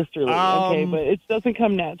more sisterly, okay, Um, but it doesn't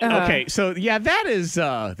come natural. Okay, so yeah, that is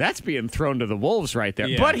that's being thrown to the wolves right there.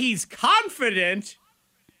 Yeah. But he's confident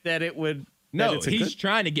that it would. No, that it's a he's good-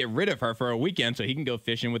 trying to get rid of her for a weekend so he can go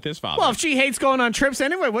fishing with his father. Well, if she hates going on trips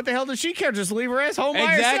anyway, what the hell does she care? Just leave her ass home by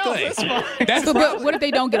herself. exactly. That's fine. That's So, but what if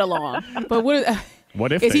they don't get along? But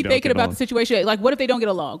What if is they he don't thinking get about along? the situation? Like, what if they don't get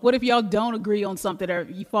along? What if y'all don't agree on something or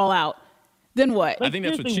you fall out? Then what? I think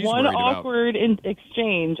that's what Seriously, she's one worried about. awkward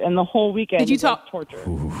exchange and the whole weekend Did you is like talk- torture.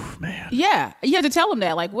 Yeah, you have to tell them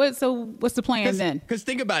that. Like, what? So, what's the plan then? Because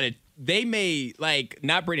think about it. They may, like,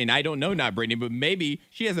 not Brittany, and I don't know not Brittany, but maybe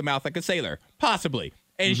she has a mouth like a sailor. Possibly.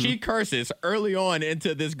 And she curses early on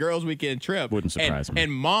into this girls' weekend trip. Wouldn't surprise me.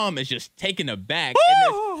 And mom is just taken aback.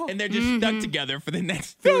 And they're just stuck together for the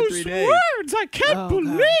next 2 or 3 days. words, I can't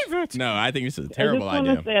believe it. No, I think this is a I terrible just want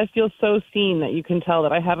idea. to say I feel so seen that you can tell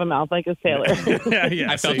that I have a mouth like a sailor.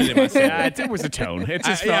 Yeah, I felt see. it in my soul. Yeah, there was a tone. It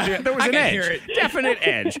just Yeah, felt, there was I an can edge. hear it. Definite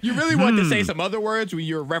edge. You really want to say some other words when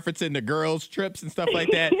you're referencing the girls' trips and stuff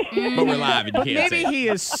like that, but we're live and you can't Maybe say it. he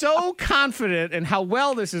is so confident in how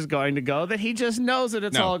well this is going to go that he just knows that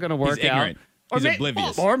it's No, all going to he's work out. ignorant. He's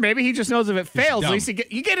oblivious. Or maybe he just knows if it fails, at dumb. least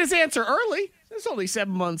you get his answer early. It's only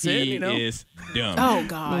 7 months in, He you know. is dumb. Oh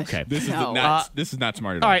gosh. Okay. This is No. not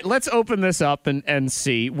smart at all. All right, let's open this up and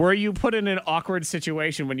see. Were you put in an awkward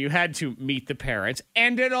situation when you had to meet the parents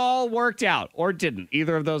and it all worked out or didn't?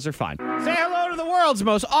 Either of those are fine. Say hello to the world's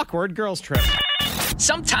most awkward girls trip.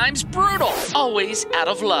 Sometimes brutal, always out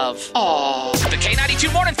of love. Aww. The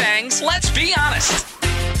K92 Morning Thangs, let's be honest.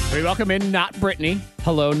 We welcome in Not Brittany.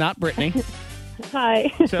 Hello, Not Brittany.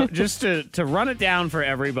 Hi. So just to run it down for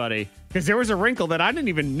everybody, because there was a wrinkle that I didn't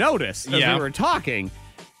even notice as Yeah. we were talking.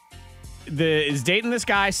 Is dating this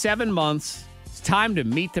guy 7 months. It's time to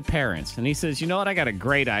meet the parents. And he says, you know what? I got a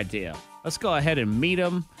great idea. Let's go ahead and meet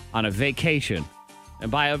them on a vacation. And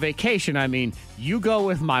by a vacation, I mean you go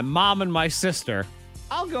with my mom and my sister.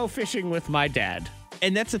 I'll go fishing with my dad.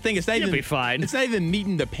 And that's the thing. It's not You'll even be fine. It's not even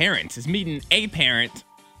meeting the parents. It's meeting a parent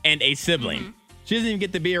and a sibling. She doesn't even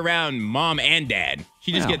get to be around mom and dad.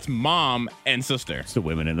 She just Wow. gets mom and sister. It's the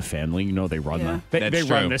women in the family. You know they run Yeah. they That's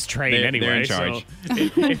run true. this train They're anyway. in charge.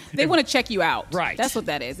 So They want to check you out. Right. That's what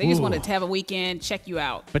that is. They just Ooh. want to have a weekend, check you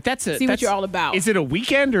out. But that's See what you're all about. Is it a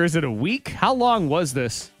weekend or is it a week? How long was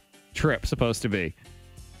this trip supposed to be?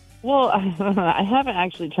 Well, I haven't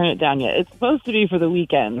actually turned it down yet. It's supposed to be for the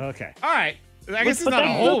weekend. Okay. All right. I guess it's But not a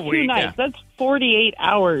that's whole still 2 week. nights. That's 48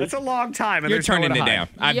 hours. That's a long time. And You're there's nowhere turning to it hide. down.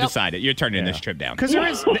 I've Yep. decided. You're turning this trip down. Because there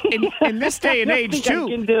is, in this day and I age, think I too,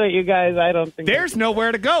 can do it, you guys. I don't think there's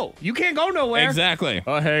nowhere to go. You can't go nowhere. Exactly.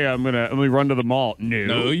 Oh, hey, let me run to the mall.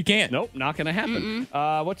 No, you can't. Nope, not going to happen.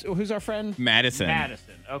 Who's our friend? Madison.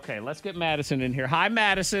 Madison. Okay, let's get Madison in here. Hi,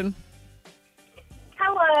 Madison.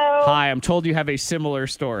 Hello. Hi, I'm told you have a similar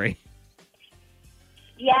story.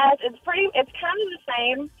 Yes, it's kind of the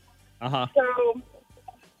same. Uh-huh. So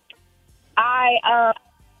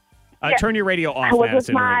I Turn your radio I off, was with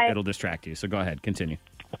Madison, or my- it'll distract you. So go ahead, continue.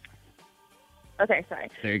 okay, sorry.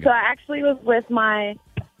 There you go. So I actually was with my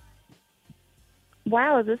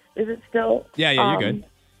Wow, is it still Yeah, you're good.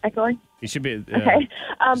 echoing? You should be Okay.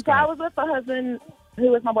 just So go I ahead. was with my husband who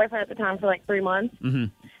was my boyfriend at the time for like 3 months.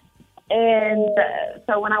 Mhm. And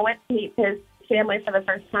so when I went to meet his family for the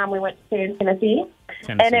first time, we went to Tennessee.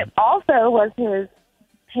 And it also was his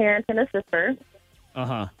parents and his sister.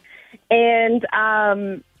 Uh-huh. And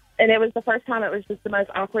it was the first time. It was just the most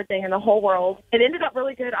awkward thing in the whole world. It ended up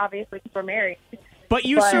really good, obviously, because we're married. But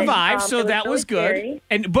you survived, so that was good.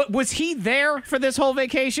 Scary. But was he there for this whole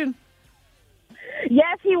vacation?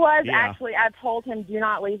 Yes, he was. Yeah. Actually, I told him, do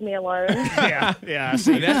not leave me alone. Yeah.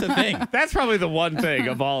 See, that's the thing. That's probably the one thing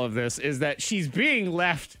of all of this is that she's being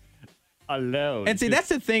left alone. And see, that's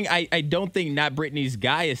the thing I don't think Not Britney's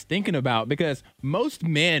guy is thinking about, because most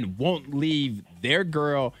men won't leave their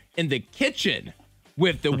girl in the kitchen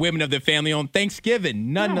with the women of the family on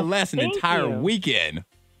Thanksgiving, nonetheless, an entire weekend.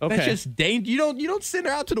 Okay. That's just dangerous. You don't send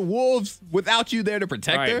her out to the wolves without you there to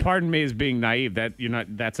protect All right, her. pardon me as being naive.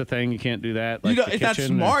 That's a thing. You can't do that. Like It's not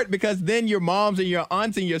smart, because then your moms and your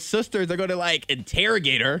aunts and your sisters are going to like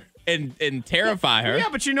interrogate her and terrify her. Yeah,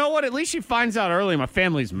 but you know what? At least she finds out early my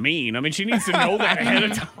family's mean. I mean, she needs to know that ahead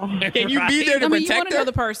of time. Can you be there to you protect want to her? know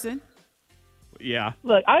the person. Yeah.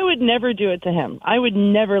 Look, I would never do it to him. I would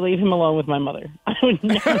never leave him alone with my mother. I would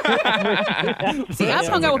never. See, I've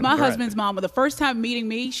hung out with my husband's mom. But the first time meeting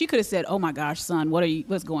me, she could have said, "Oh my gosh, son,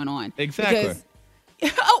 what's going on?" Exactly.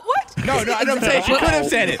 Oh, what? No, I'm saying she could have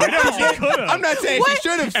said it. I'm not saying she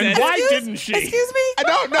should have said it. And why didn't she? Excuse me? I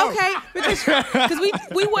don't know. Okay, because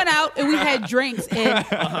we went out and we had drinks and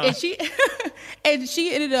she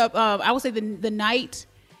ended up I would say the night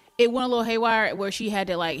it went a little haywire where she had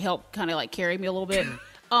to like help kind of like carry me a little bit. Okay.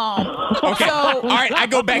 All right. I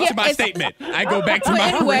go back to my statement. I go back to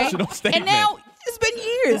my original statement. And now it's been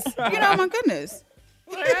years. My goodness.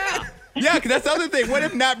 Yeah, because that's the other thing. What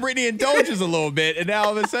if Not Britney indulges a little bit, and now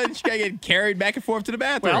all of a sudden she got to get carried back and forth to the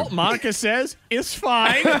bathroom? Well, Monica says it's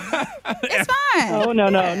fine. It's fine. Oh, no.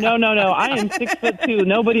 I am 6'2".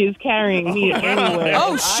 Nobody is carrying me anywhere.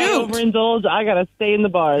 Oh, If shoot. I overindulge, I got to stay in the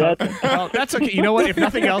bar. That's okay. You know what? If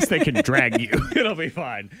nothing else, they can drag you. It'll be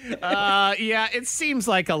fine. Yeah, it seems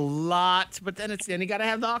like a lot, but then you got to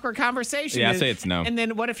have the awkward conversation. Yeah, I say it's no. And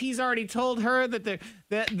then what if he's already told her that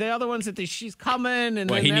the other ones that she's coming? And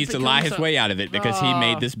Well, then he that needs to lie his becomes way out of it because he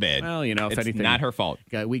made this bed. Well, if it's anything, not her fault.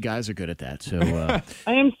 We guys are good at that. So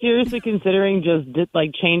I am seriously considering just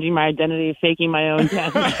changing my identity, faking my own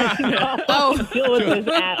death. Deal with this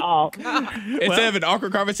at all. Instead of an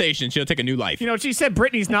awkward conversation, she'll take a new life. She said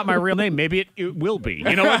Brittany's not my real name. Maybe it will be.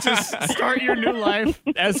 Let's just start your new life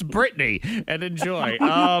as Brittany and enjoy.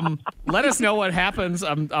 Let us know what happens.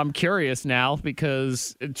 I'm curious now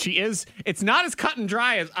because it's not as cut and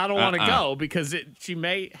dry as I don't want to go, because she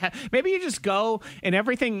may maybe you just go and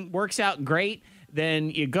everything works out great. Then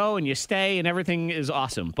you go and you stay and everything is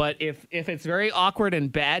awesome. But if it's very awkward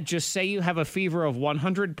and bad, just say you have a fever of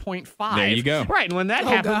 100.5. There you go. Right, and when that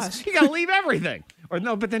happens, gosh. you got to leave everything. Or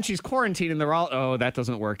no, but then she's quarantined and they're all, that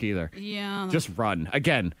doesn't work either. Yeah. Just run.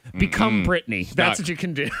 Again, become Brittany. That's what you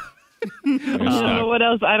can do. What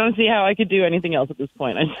else? I don't see how I could do anything else at this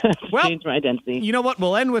point. I just have to change my identity. You know what?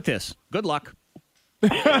 We'll end with this. Good luck.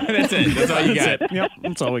 That's it. That's all you got. Yep,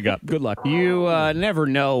 that's all we got. Good luck. You never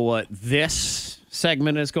know what this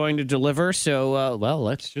segment is going to deliver, so,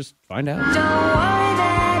 let's just find out. Don't worry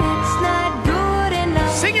that it's not good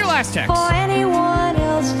enough Sing your last text. for anyone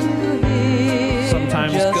else to hear.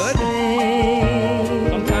 Sometimes Just good,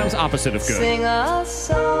 sometimes opposite of good. sing a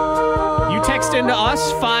song. You text into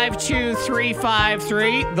us,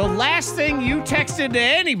 52353. The last thing you texted to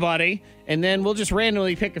anybody, and then we'll just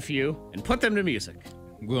randomly pick a few and put them to music.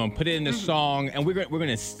 We're going to put it in the song, and we're going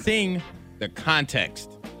to sing the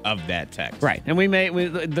context of that text. Right.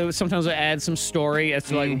 And sometimes we add some story as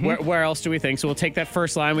to where else do we think. So we'll take that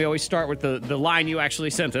first line. We always start with the line you actually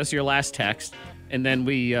sent us, your last text. And then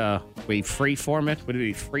we free form it. Would it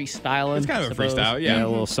be freestyling? It's kind of a freestyle, yeah. A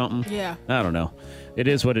little something. Yeah. I don't know. It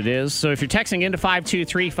is what it is. So if you're texting into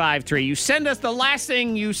 52353, you send us the last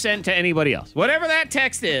thing you sent to anybody else. Whatever that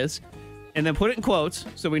text is. And then put it in quotes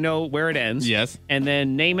so we know where it ends. Yes. And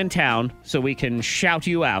then name and town so we can shout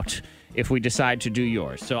you out if we decide to do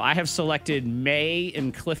yours. So I have selected May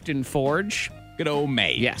in Clifton Forge. Good old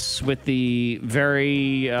May. Yes, with the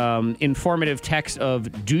very informative text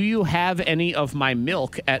of, do you have any of my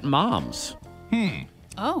milk at Mom's?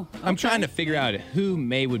 Oh. I'm trying to figure out who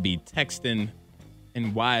May would be texting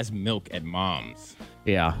and why is milk at Mom's.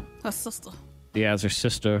 Yeah. Her sister. Yeah, as her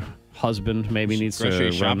sister. Husband maybe needs to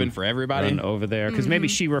grocery shopping for everybody? run over there because maybe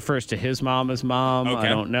she refers to his mom as mom. Okay. I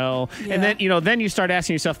don't know. Yeah. And then then you start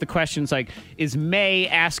asking yourself the questions like, is May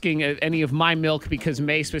asking any of my milk because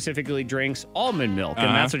May specifically drinks almond milk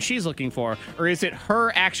and that's what she's looking for, or is it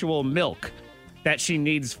her actual milk that she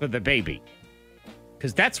needs for the baby?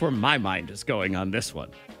 Because that's where my mind is going on this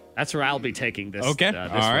one. That's where I'll be taking this. Okay.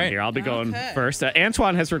 This All one right. here. I'll be going first.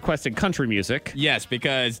 Antoine has requested country music. Yes,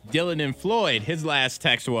 because Dylan and Floyd, his last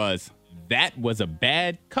text was, that was a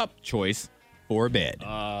bad cup choice for bed.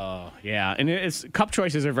 Oh, yeah. And cup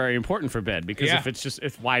choices are very important for bed because if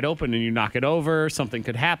it's wide open and you knock it over, something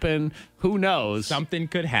could happen. Who knows? Something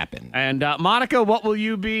could happen. And Monica, what will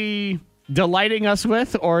you be delighting us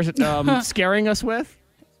with or scaring us with?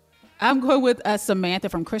 I'm going with Samantha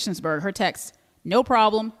from Christiansburg. Her text, no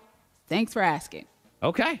problem. Thanks for asking.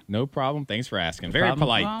 Okay. No problem. Thanks for asking. Very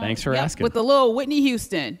polite. Thanks for asking. With the little Whitney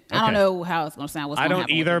Houston. I don't know how it's going to sound. I don't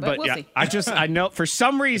either, but we'll see. I know for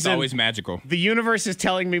some reason. It's always magical. The universe is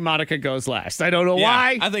telling me Monica goes last. I don't know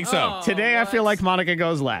why. I think so. Today I feel like Monica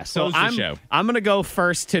goes last. So Close the show. I'm going to go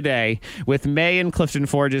first today with May and Clifton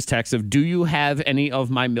Forge's text of, do you have any of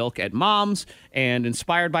my milk at Mom's? And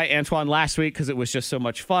inspired by Antoine last week because it was just so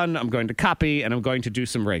much fun, I'm going to copy and I'm going to do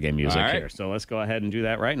some reggae music here. So let's go ahead and do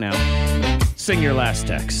that right now. Sing your last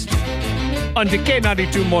text. On the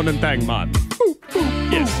K92 Morning Thang, man.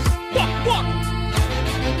 Yes. Walk.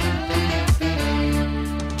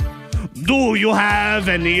 Do you have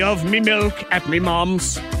any of me milk at me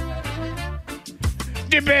mom's?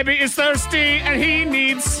 The baby is thirsty and he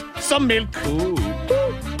needs some milk. Ooh.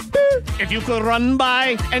 If you could run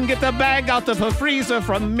by and get the bag out of her freezer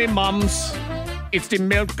from me mom's, it's the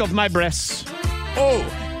milk of my breasts. Oh,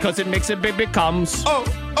 cause it makes a baby comes. Oh.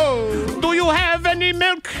 Do you have any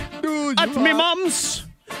milk at me mom's?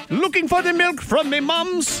 Looking for the milk from me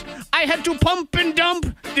mom's. I had to pump and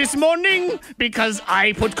dump this morning because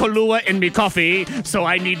I put Kahlua in me coffee, so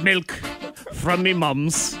I need milk from me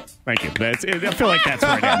mom's. Thank you. I feel like that's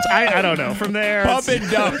where it ends. I don't know. From there, pump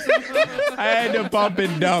and dump. I had to pump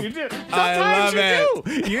and dump. You do. Sometimes I love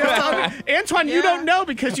it. You do. Antoine, you don't know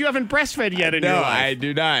because you haven't breastfed yet in your life. No, I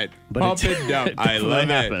do not. But pump and dump. I love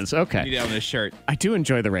happens. it. Okay. Need it on the shirt. I do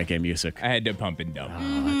enjoy the reggae music. I had to pump and dump.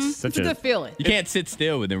 It's a good feeling. You can't sit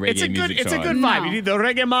still with the reggae music It's a on. good vibe. You need the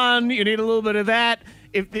reggae man. You need a little bit of that.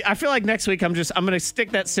 I feel like next week I'm going to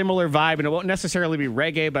stick that similar vibe, and it won't necessarily be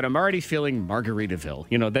reggae, but I'm already feeling Margaritaville.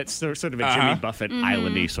 You know, that's sort of a Jimmy Buffett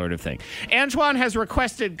islandy sort of thing. Antoine has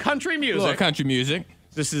requested country music. A little country music.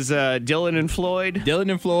 This is Dylan and Floyd.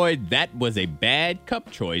 Dylan and Floyd, that was a bad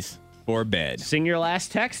cup choice for bed. Sing your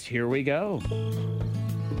last text. Here we go.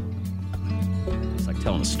 It's like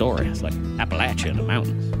telling a story. It's like Appalachia in the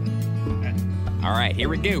mountains. All right, here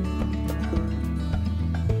we go.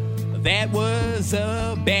 That was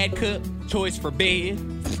a bad cup choice for bed.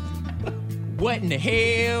 What in the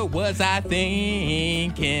hell was I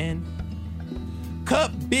thinking?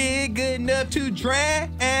 Cup big enough to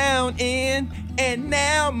drown in, and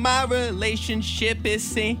now my relationship is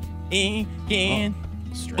sinking.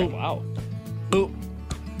 Wow. Ooh.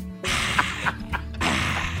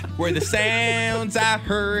 Were the sounds I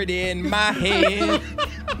heard in my head.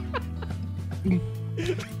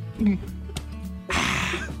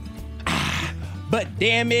 But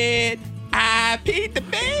damn it, I peed the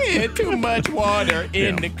bed. Too much water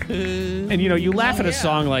in the cup. And you laugh at a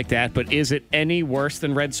song like that, but is it any worse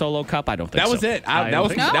than Red Solo Cup? I don't think that so. was it.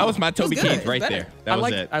 That was my Toby Keith right there. That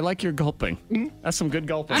was it. I like your gulping. That's some good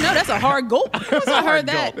gulping. I know that's a hard gulp. I heard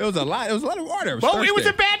that. It was a lot. It was a lot of water. It was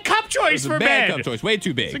a bad cup choice for bad bed. Cup choice. Way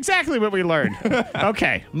too big. It's exactly what we learned.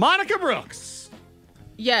 Okay, Monica Brooks.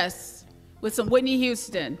 Yes, with some Whitney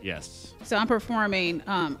Houston. Yes. So I'm performing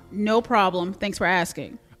No Problem. Thanks for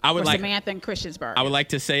asking. Samantha and Christiansburg. I would like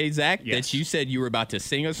to say, Zach, that you said you were about to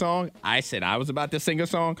sing a song. I said I was about to sing a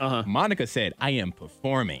song. Monica said I am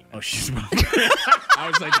performing. Oh, she's I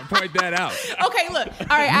was like to point that out. Okay, look.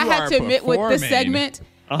 All right, I have to admit with this segment,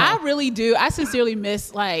 I really do. I sincerely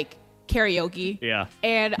miss karaoke. Yeah.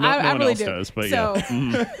 And no I one really else do. does, but so,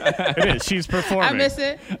 it is. She's performing. I miss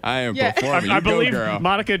it. I am performing. I believe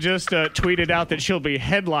Monica just tweeted out that she'll be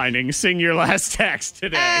headlining Sing Your Last Text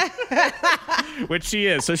today, which she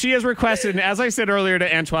is. So she has requested, and as I said earlier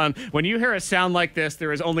to Antoine, when you hear a sound like this,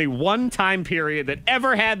 there is only one time period that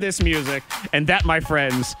ever had this music, and that, my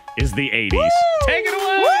friends, is the 80s. Woo! Take it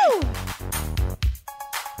away! Woo!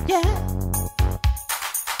 Yeah.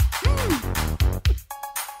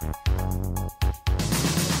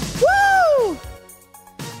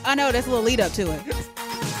 I know, that's a little lead up to it.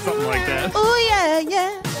 Something like that. Oh, yeah,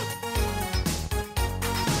 yeah.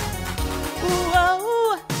 Ooh,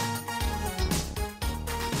 oh.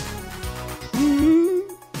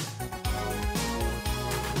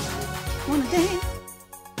 Wanna dance?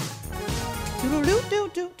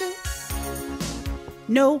 Do-do-do-do-do-do.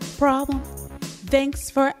 No problem. Thanks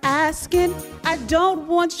for asking. I don't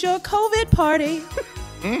want your COVID party.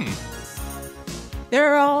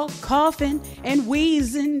 They're all coughing and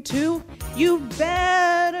wheezing too. You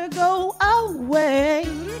better go away.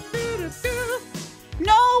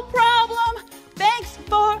 No problem. Thanks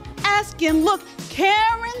for asking. Look,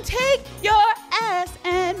 Karen, take your ass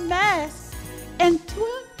and mask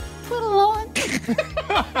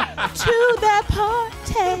to that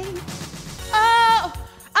party. Oh,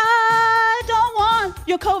 I don't want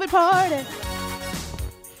your COVID party.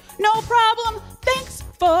 No problem. Thanks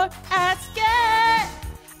for asking.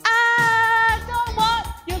 I don't want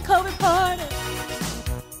your COVID party.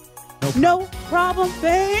 No problem.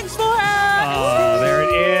 Thanks for asking. Oh, there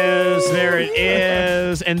it is. There it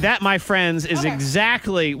is. And that, my friends, is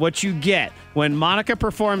exactly what you get when Monica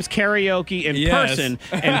performs karaoke in person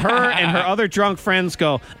and her other drunk friends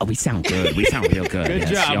go, oh, we sound good. We sound real good. Good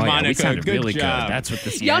job, Monica. We sounded Good really job. good. That's what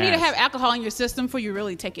this is. Y'all need to have alcohol in your system before you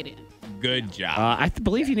really take it in. Good job. I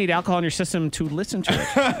believe you need alcohol in your system to listen to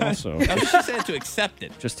it also. No, she said to accept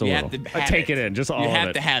it. Just a you little. Have to have Take it in, just all you of have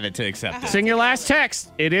it. to have it to accept it. Sing your last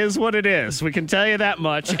text. It is what it is. We can tell you that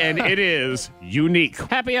much, and it is unique.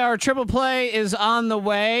 Happy Hour Triple Play is on the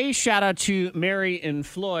way. Shout out to Mary and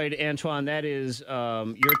Floyd. Antoine, that is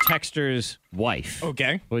your texter's wife.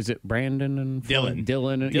 Okay. Was it Brandon and Floyd?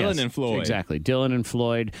 Dylan Yes, and Floyd. Exactly. Dylan and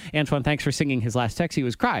Floyd. Antoine, thanks for singing his last text. He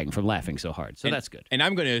was crying from laughing so hard, so that's good. And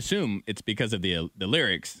I'm going to assume it's because of the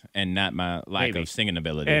lyrics and not my lack of singing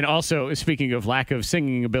ability. And also, speaking of lack of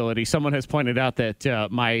singing ability, someone has pointed out that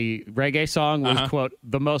my reggae song was, quote,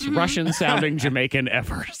 the most Russian-sounding Jamaican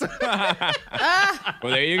ever.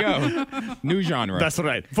 Well, there you go. New genre. That's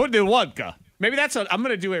right. Vodka. Maybe that's I'm going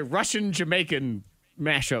to do a Russian-Jamaican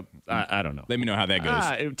mashup. I don't know. Let me know how that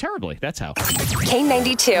goes. Terribly. That's how.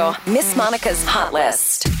 K92, Miss Monica's Hot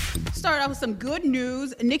List. Start out with some good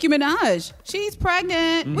news. Nicki Minaj, she's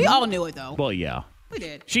pregnant. We all knew it, though. Well, yeah. We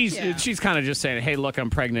did. She's kind of just saying, hey, look, I'm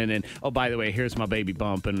pregnant, and oh, by the way, here's my baby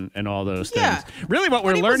bump and all those things. Really what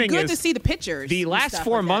we're learning it was good is to see the pictures. The last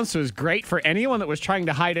 4 months was great for anyone that was trying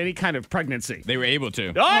to hide any kind of pregnancy. They were able to.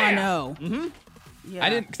 Oh, yeah. I know. Mm-hmm. Yeah. I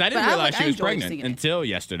didn't realize she was pregnant until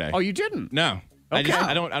yesterday. Oh, you didn't? No. Okay.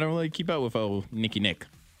 I don't really keep up with old Nicki Nick.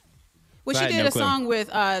 Well, So she I had did no a clue. song with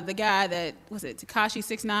the guy that was it Tekashi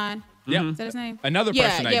 6ix9ine. Yep. Is that his name? Another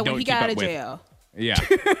person I when don't he keep got out up of with. jail. Yeah.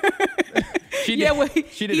 She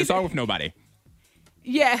did a song with nobody.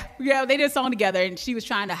 Yeah, they did a song together, and she was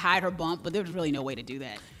trying to hide her bump, but there was really no way to do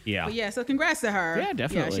that. Yeah. But yeah, so congrats to her. Yeah,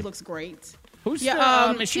 definitely. Yeah, she looks great. Who's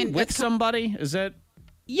is she and with it's- somebody? Is that?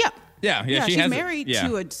 Yep. Yeah, she's has married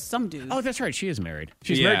to some dude. Oh, that's right. She is married.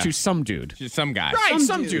 She's married to some dude. She's some guy. Right,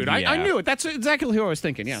 some dude. I Yeah. knew it. That's exactly who I was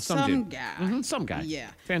thinking. Yeah, some dude. guy. Mm-hmm, some guy. Yeah.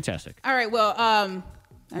 Fantastic. All right, well,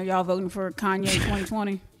 are y'all voting for Kanye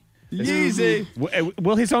 2020? Easy.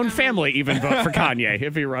 Will his own family even vote for Kanye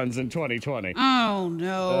if he runs in 2020? Oh,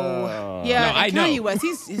 no. No, I know. Kanye West,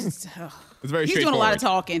 he's It's very he's doing a lot of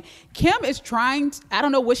straightforward. talking. Kim is trying, I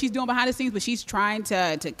don't know what she's doing behind the scenes, but she's trying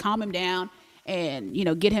to calm him down and,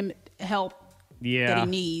 get him help that he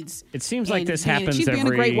needs. It seems like And this being- happens she's being a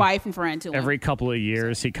great wife and friend to him. every couple of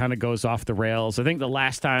years. He kind of goes off the rails. I think the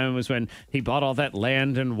last time was when he bought all that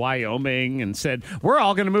land in Wyoming and said, we're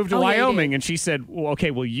all going to move to Oh, yeah, he Wyoming. did. And she said, well, okay,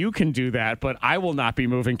 well, you can do that, but I will not be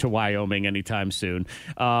moving to Wyoming anytime soon.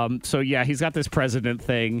 So, yeah, he's got this president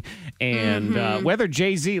thing. And whether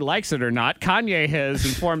Jay-Z likes it or not, Kanye has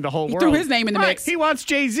informed the whole He world. threw his name in the mix. He wants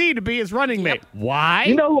Jay-Z to be his running mate. Why?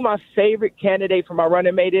 You know who my favorite candidate for my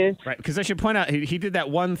running mate is? Right, because I should point out, he did that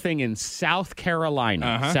one thing in South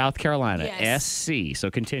Carolina. South Carolina, Yes. SC. So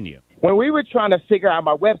continue. When we were trying to figure out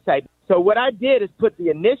my website, so what I did is put the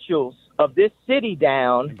initials of this city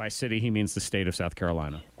down, And by city, he means the state of South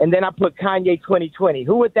Carolina. and then I put Kanye 2020.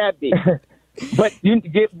 Who would that be?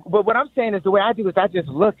 But what I'm saying is the way I do is I just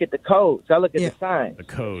look at the codes. I look at the signs. The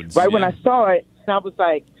codes. Right when I saw it, I was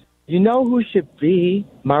like, you know who should be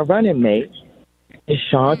my running mate is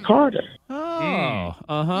Sean Carter. Oh,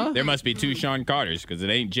 uh-huh. There must be two Sean Carters because it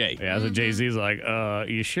ain't Jay. Yeah, so Jay-Z's like,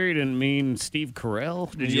 you sure you didn't mean Steve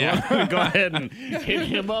Carell? Did you Yeah. want to go ahead and hit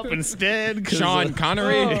him up instead? 'Cause, Sean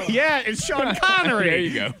Connery? Yeah, it's Sean Connery. There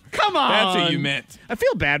you go. Come on. That's what you meant. I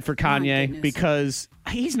feel bad for Kanye because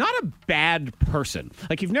he's not a bad person.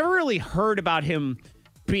 Like, you've never really heard about him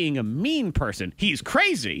being a mean person. He's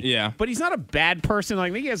crazy. Yeah. But he's not a bad person.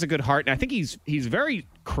 Like, I think he has a good heart, and I think he's very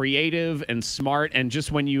creative and smart. And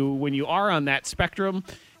just when you are on that spectrum,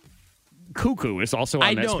 cuckoo is also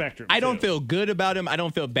on that spectrum. I don't too. feel good about him. I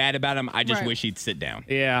don't feel bad about him. I just Right. wish he'd sit down.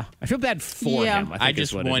 Yeah, I feel bad for Yeah. him. I, I think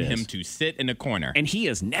just is what it want is. him to sit in a corner. And he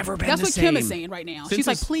has never been That's the what same. Kim is saying right now. Since She's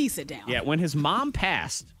like, his- please sit down. Yeah, when his mom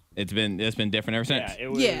passed. It's been different ever since. Yeah,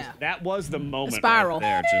 it was, Yeah. that was the moment. spiral.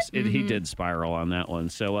 Right there. He did spiral on that one.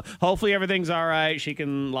 So hopefully everything's all right. She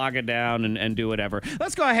can log it down and do whatever.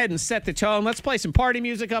 Let's go ahead and set the tone. Let's play some party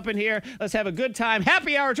music up in here. Let's have a good time.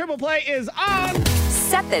 Happy Hour Triple Play is on.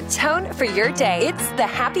 Set the tone for your day. It's the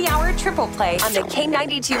Happy Hour Triple Play on the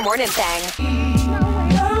K92 Morning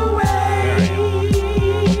Thang.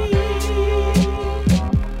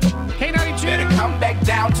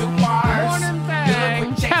 down to Mars. Morning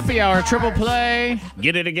Thang. Happy hour, triple play.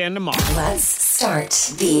 Get it again tomorrow. Let's start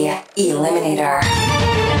the Eliminator.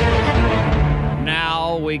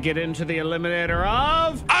 Now we get into the Eliminator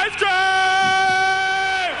of Ice cream!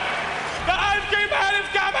 The ice cream man is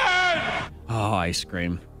coming! Oh, ice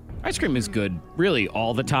cream. Ice cream is good really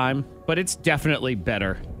all the time, but it's definitely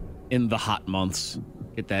better in the hot months.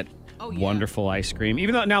 Get that wonderful ice cream.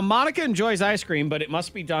 Even though now Monica enjoys ice cream, but it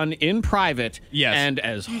must be done in private and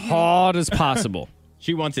as hot as possible.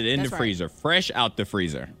 She wants it in That's the right. freezer, fresh out the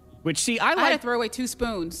freezer. Which, see, I had to throw away 2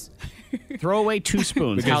 spoons. Throw away 2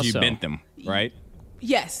 spoons. Because How you so? bent them, right?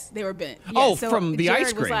 Yes, they were bent. Yeah, Oh, so from the Jared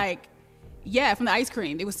ice was cream. like, yeah, from the ice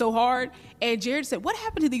cream. It was so hard. And Jared said, what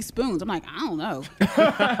happened to these spoons? I'm like, I don't know.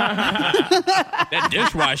 That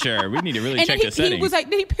dishwasher. We need to really And check then the settings. he was like,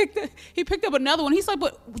 then he picked up another one. He's like,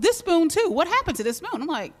 but this spoon too. What happened to this spoon? I'm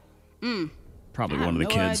like, Probably I one of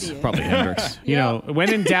the have no kids. idea. Probably Hendrix. You know,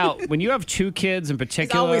 when in doubt, when you have 2 kids in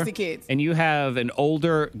particular, always the kids. and you have an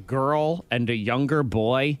older girl and a younger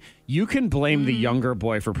boy, you can blame the younger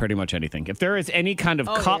boy for pretty much anything. If there is any kind of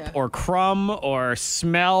cup or crumb or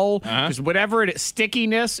smell, just whatever it is,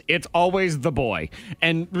 stickiness, it's always the boy.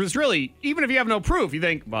 And it's really, even if you have no proof, you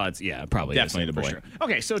think, well, it's, probably Definitely is the for boy. Sure.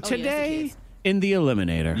 Okay, so it's the today kids. in the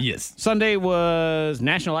Eliminator. Yes. Sunday was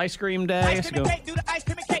National Ice Cream Day. Ice cream and cake, do the ice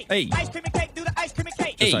cream and cake. Hey. Ice cream and cake, do the ice cream and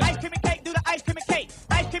cake. Hey. Ice cream and cake, do the ice cream and cake.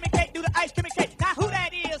 Ice cream and cake, do the ice cream and cake. Now who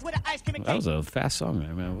that is with the ice cream and That cake? was a fast song,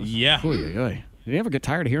 man. It was- Yeah. Oy, oy, oy. Did he ever get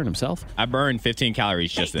tired of hearing himself? I burned 15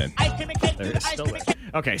 calories just then. Ice cream and cake, do There the is ice still cream and cake.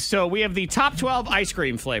 Okay, so we have the top 12 ice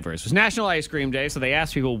cream flavors. It was National Ice Cream Day, so they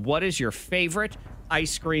asked people, what is your favorite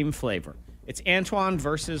ice cream flavor? It's Antoine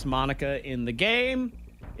versus Monica in the game.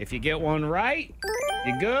 If you get one right,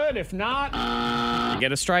 you're good. If not, you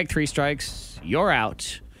get a strike. 3 strikes, you're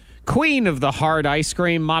out. Queen of the hard ice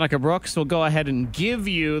cream, Monica Brooks, will go ahead and give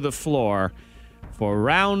you the floor for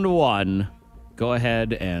round 1. Go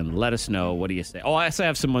ahead and let us know. What do you say? Oh, I also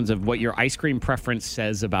have some ones of what your ice cream preference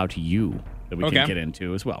says about you that we can get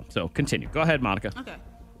into as well. So continue. Go ahead, Monica.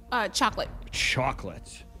 okay. Chocolate.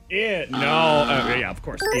 Chocolate. Yeah, of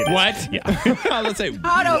course. It is. What? Yeah. Let's say,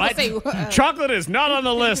 I don't What? say Chocolate is not on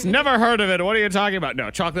the list. Never heard of it. What are you talking about? No,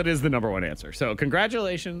 chocolate is the number 1 answer. So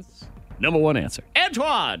congratulations. Number 1 answer.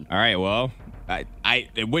 Antoine. all right, well,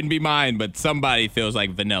 it wouldn't be mine, but somebody feels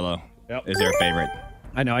like vanilla is their favorite.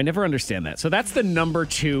 I know. I never understand that. So that's the number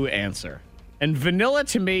 2 answer. And vanilla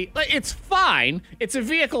to me, like, it's fine. It's a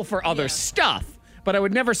vehicle for other stuff. But I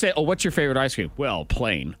would never say, oh, what's your favorite ice cream? Well,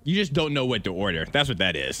 plain. You just don't know what to order. That's what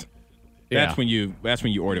that is. That's when you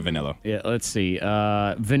order vanilla. Yeah, let's see.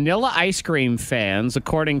 Vanilla ice cream fans,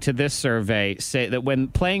 according to this survey, say that when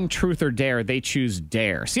playing Truth or Dare, they choose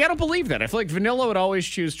Dare. See, I don't believe that. I feel like vanilla would always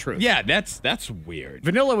choose Truth. Yeah, that's weird.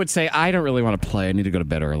 Vanilla would say, I don't really want to play. I need to go to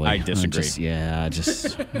bed early. I disagree.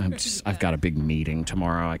 I've got a big meeting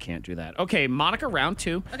tomorrow. I can't do that. Okay, Monica, round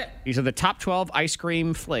 2. Okay. These are the top 12 ice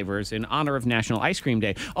cream flavors in honor of National Ice Cream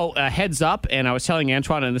Day. Oh, heads up, and I was telling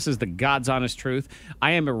Antoine, and this is the God's honest truth,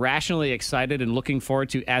 I am irrationally excited and looking forward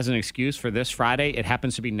to, as an excuse for this Friday, it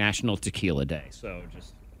happens to be National Tequila Day. So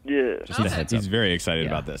just a heads up. He's very excited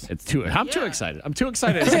about this. I'm too excited. I'm too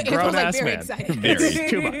excited as a It feels grown like ass very man. excited.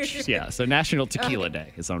 It's too much. Yeah. So National Tequila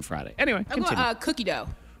Day is on Friday. Anyway, I'm continue. going cookie dough.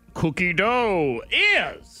 Cookie dough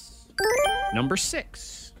is number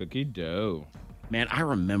 6. Cookie dough. Man, I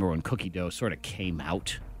remember when cookie dough sort of came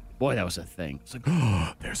out. Boy, that was a thing. It's like,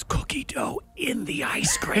 oh, there's cookie dough in the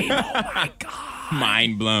ice cream. Oh my God.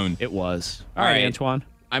 Mind blown. It was. All right, Antoine.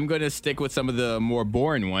 I'm going to stick with some of the more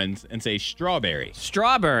boring ones and say strawberry.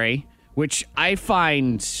 Strawberry, which I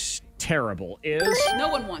find terrible, is No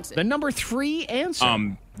one wants it. the number 3 answer.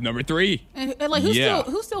 Number 3. And like who Yeah.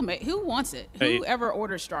 who wants it? Who ever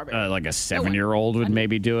orders strawberry? Like a 7-year-old would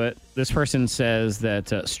maybe do it. This person says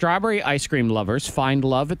that strawberry ice cream lovers find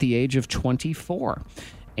love at the age of 24.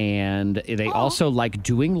 And they also like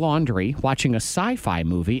doing laundry, watching a sci-fi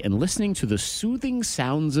movie, and listening to the soothing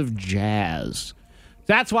sounds of jazz.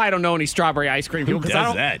 That's why I don't know any strawberry ice cream people. Who Because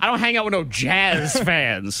does that? I don't hang out with no jazz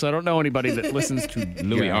fans. So I don't know anybody that listens to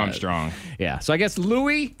Louis jazz. Armstrong. Yeah. So I guess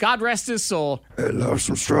Louis, God rest his soul, I love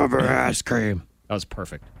some strawberry ice cream. That was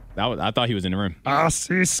perfect. I thought he was in the room. I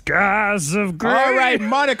see skies of gray. All right,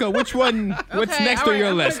 Monica, which one? What's Okay, next all on right, your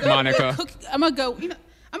I'm list, gonna go Monica? I'm gonna go.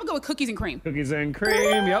 I'm gonna go with cookies and cream. Cookies and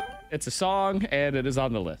cream. Yep. It's a song, and it is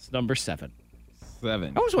on the list. Number 7.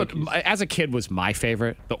 7. That was what, as a kid, was my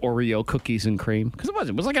favorite, the Oreo cookies and cream. Because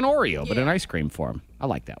it was like an Oreo, but in ice cream form. I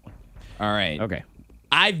like that one. All right. Okay.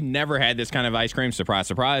 I've never had this kind of ice cream. Surprise,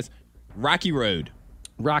 surprise. Rocky Road.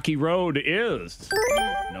 Rocky Road is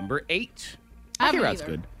number 8. I Rocky haven't Road's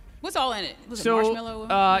either. good. What's all in it? Was it So,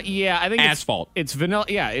 marshmallow? yeah, I think Asphalt. It's vanilla.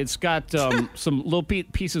 Yeah, it's got some little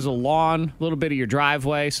pieces of lawn, a little bit of your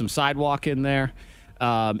driveway, some sidewalk in there.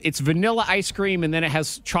 It's vanilla ice cream, and then it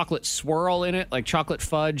has chocolate swirl in it, like chocolate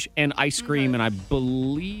fudge and ice cream, and I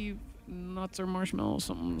believe nuts or marshmallows,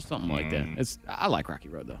 something like that. I like Rocky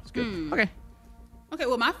Road though. It's good. Okay. Okay.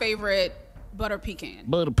 Well, my favorite butter pecan.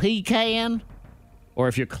 Butter pecan, or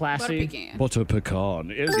if you're classy, butter pecan. Butter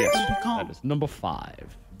pecan is yes. Butter pecan. That is number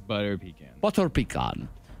 5. Butter pecan. Butter pecan.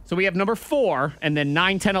 So we have number 4, and then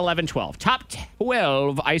 9, 10, 11, 12. Top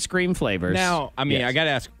 12 ice cream flavors. Now, I mean, Yes. I got to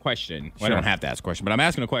ask a question. Well, Sure. I don't have to ask a question, but I'm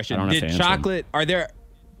asking a question. I don't have to Did answer chocolate, are there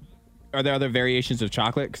other variations of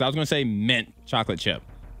chocolate? Because I was going to say mint chocolate chip.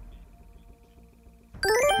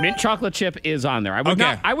 Mint chocolate chip is on there.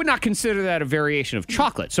 I would not consider that a variation of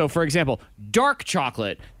chocolate. So, for example, dark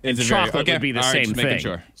chocolate and chocolate would be the All right, same just making thing.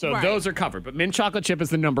 sure. So Right. those are covered. But mint chocolate chip is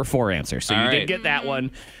the number 4 answer. So All you right. did get that one.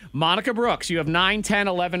 Monica Brooks, you have 9, 10,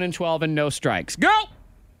 11, and 12, and no strikes. Go!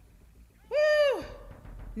 Woo!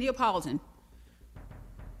 Neapolitan.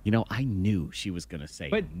 You know, I knew she was going to say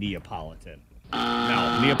Neapolitan.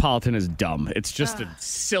 No, Neapolitan is dumb. It's just a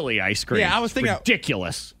silly ice cream. Yeah, I was thinking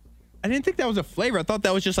ridiculous. I didn't think that was a flavor. I thought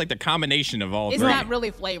that was just like the combination of all It's three. not really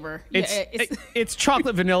flavor. It's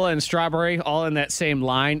chocolate, vanilla, and strawberry all in that same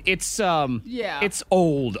line. It's it's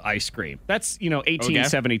old ice cream. That's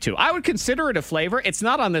 1872. I would consider it a flavor. It's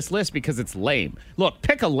not on this list because it's lame. Look,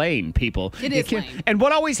 pick a lane, people. It is lame. And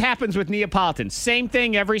what always happens with Neapolitan? Same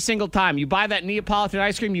thing every single time. You buy that Neapolitan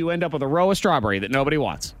ice cream, you end up with a row of strawberry that nobody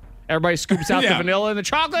wants. Everybody scoops out the vanilla and the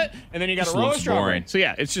chocolate, and then you got Just a row of looks strawberry. boring. So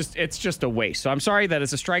yeah, it's just a waste. So I'm sorry that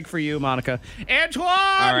it's a strike for you, Monica. Antoine!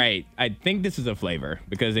 All right. I think this is a flavor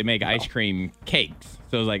because they make ice cream cakes.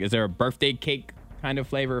 So it's like, is there a birthday cake kind of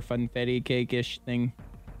flavor, funfetti cake-ish thing?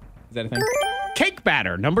 Is that a thing? Cake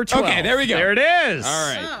batter, number 12. Okay, there we go. There it is. All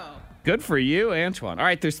right. Oh. Good for you, Antoine. All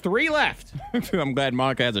right, there's 3 left. I'm glad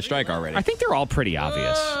Monica has a strike already. I think they're all pretty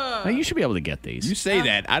obvious. Now, you should be able to get these. You say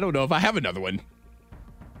that. I don't know if I have another one.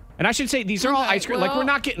 And I should say, these are all ice cream. Like, we're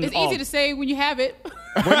not getting It's all, easy to say when you have it.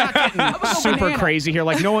 we're not getting super banana. crazy here.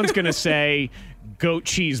 Like, no one's going to say goat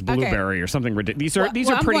cheese blueberry or something ridiculous. These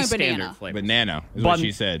are I'm pretty going standard banana. flavors. Banana is what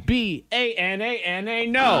she said. B-A-N-A-N-A.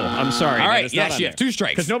 No, I'm sorry. All that right, is not yes, on you there. have 2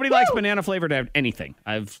 strikes. Because nobody likes banana flavored anything.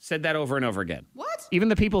 I've said that over and over again. What? Even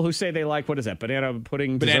the people who say they like, what is that, banana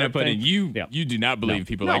pudding? Banana dessert pudding. thing? You do not believe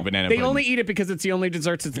people No, like banana they pudding. only eat it because it's the only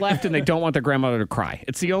desserts that's left, and they don't want their grandmother to cry.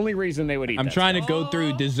 It's the only reason they would eat. I'm that trying stuff. to go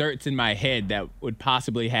through desserts in my head that would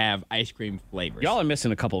possibly have ice cream flavors. Y'all are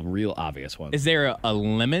missing a couple of real obvious ones. Is there a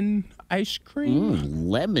lemon ice cream?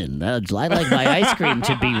 Lemon. I like my ice cream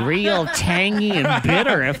to be real tangy and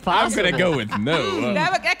bitter if I'm possible. going to go with no.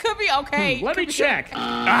 That could be okay. Let me check.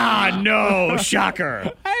 No,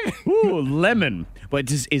 shocker. Ooh, lemon.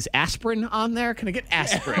 But is aspirin on there? Can I get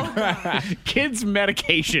aspirin? Kids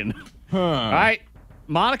medication. All right,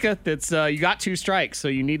 Monica. That's you got 2 strikes, so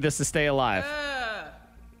you need this to stay alive.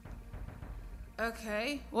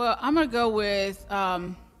 Okay. Well, I'm gonna go with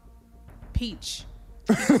peach.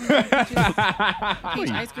 Peach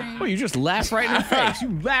ice cream. Well, you just laugh right in her face.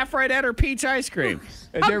 You laugh right at her peach ice cream.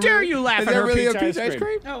 How there dare really- you laugh is at there her really a peach peach ice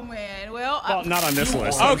cream? Oh man. Well, Not on this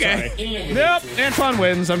list. I'm Okay. sorry. Nope. Antoine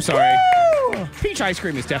wins. I'm sorry. Peach ice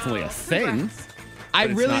cream is definitely a thing. I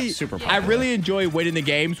it's really, not super I popular. really enjoy winning the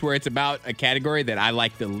games where it's about a category that I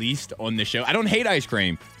like the least on the show. I don't hate ice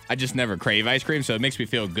cream. I just never crave ice cream, so it makes me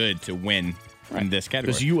feel good to win in this category.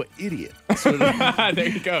 Because you an idiot. There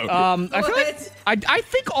you go. I feel like I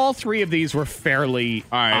think all 3 of these were fairly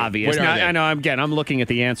obvious. what are Now, they? I know, I'm looking at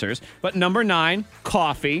the answers. But number 9,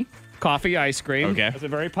 coffee ice cream. Okay. That's a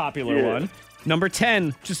very popular one. Number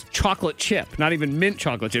 10, just chocolate chip. Not even mint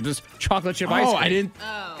chocolate chip, just chocolate chip ice cream. I didn't.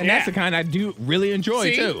 And that's the kind I do really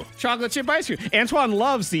enjoy, See? too. Chocolate chip ice cream. Antoine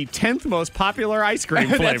loves the 10th most popular ice cream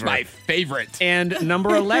flavor. That's my favorite. And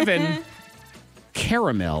number 11,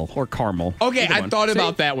 caramel or caramel. Okay, Either I one. thought See?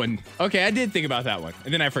 about that one. Okay, I did think about that one.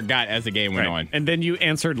 And then I forgot as the game went on. And then you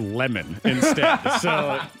answered lemon instead.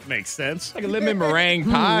 So it makes sense. Like a lemon meringue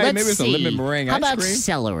pie. Let's Maybe it's a see. lemon meringue How ice about cream.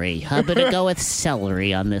 celery? I'm going to go with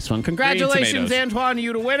celery on this one. Congratulations, tomatoes. Antoine,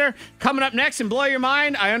 you the winner. Coming up next and blow your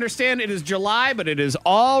mind, I understand it is July, but it is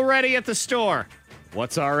already at the store.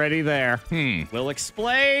 What's already there? We'll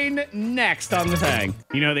explain next on the thing.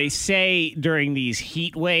 You know, they say during these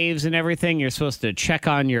heat waves and everything, you're supposed to check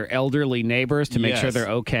on your elderly neighbors to make sure Yes. they're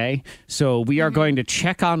okay. So we are going to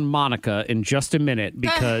check on Monica in just a minute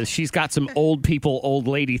because she's got some old people, old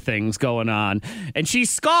lady things going on. And she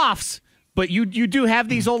scoffs, but you do have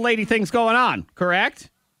these old lady things going on, correct?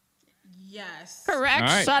 Yes. Correct, All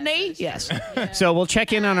right. Sonny? Yes. So we'll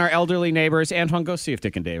check in on our elderly neighbors. Antoine, go see if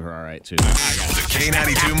Dick and Dave are all right, too. The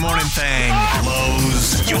K92 Morning Thang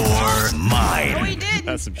blows your mind. Oh, he did.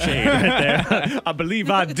 That's some shade right there. I believe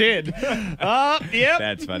I did. Yep.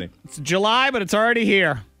 That's funny. It's July, but it's already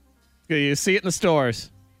here. You see it in the stores.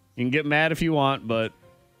 You can get mad if you want, but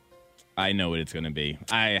I know what it's going to be.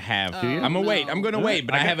 I have. Do you? I'm going to wait. I'm going to wait,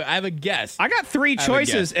 but I have a guess. I got 3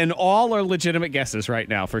 choices, and all are legitimate guesses right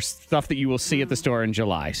now for stuff that you will see at the store in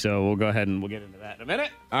July. So we'll go ahead and we'll get into that in a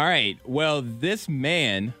minute. All right. Well, this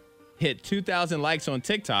man hit 2,000 likes on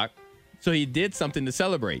TikTok, so he did something to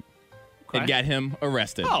celebrate. It got him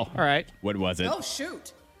arrested. Oh, all right. What was it? Oh,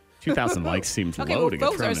 shoot. 2,000 likes seems Okay, low well, to get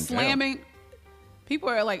folks thrown are in jail. slamming. People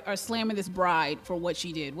are slamming this bride for what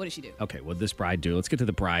she did. What did she do? Okay, what did this bride do? Let's get to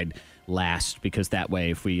the bride last, because that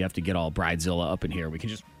way, if we have to get all Bridezilla up in here, we can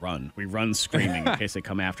just run. We run screaming in case they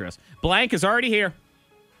come after us. Blank is already here.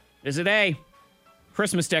 Is it A,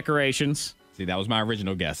 Christmas decorations? See, that was my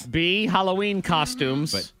original guess. B, Halloween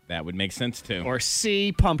costumes? But that would make sense, too. Or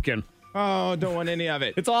C, pumpkin? Oh, don't want any of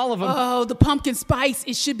it. It's all of them. Oh, the pumpkin spice.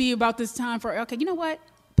 It should be about this time for. Okay, you know what?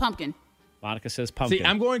 Pumpkin. Monica says pumpkin. See,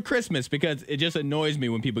 I'm going Christmas because it just annoys me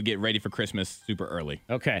when people get ready for Christmas super early.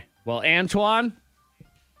 Okay. Well, Antoine,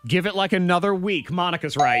 give it like another week.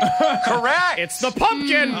 Monica's right. Correct. It's the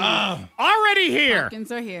pumpkin. Already here.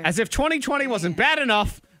 Pumpkins are here. As if 2020 wasn't bad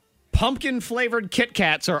enough, pumpkin-flavored Kit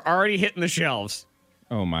Kats are already hitting the shelves.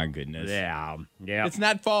 Oh, my goodness. Yeah. It's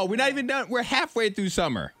not fall. We're not even done. We're halfway through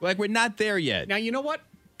summer. Like, we're not there yet. Now, you know what?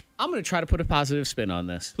 I'm going to try to put a positive spin on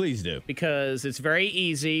this. Please do. Because it's very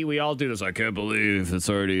easy. We all do this. I can't believe it's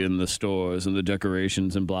already in the stores and the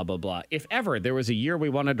decorations and blah, blah, blah. If ever there was a year we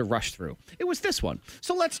wanted to rush through, it was this one.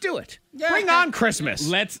 So let's do it. Yeah. Bring on Christmas.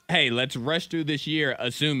 Let's rush through this year,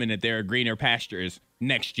 assuming that there are greener pastures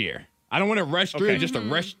next year. I don't want to rush through just to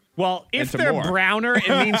rush. Well, if into they're more. browner, it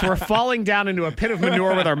means we're falling down into a pit of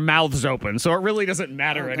manure with our mouths open. So it really doesn't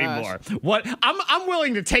matter anymore. What I'm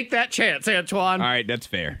willing to take that chance, Antoine. All right, that's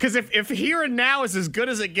fair. Because if here and now is as good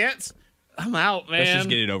as it gets, I'm out, man. Let's just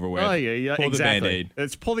get it over with. Oh, yeah, Pull exactly. the Band-Aid.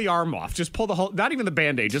 Let's pull the arm off. Just pull the whole, not even the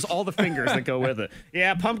Band-Aid, just all the fingers that go with it.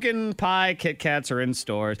 Yeah, pumpkin pie, Kit Kats are in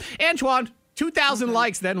stores. Antoine, 2,000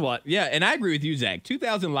 likes, then what? Yeah, and I agree with you, Zach.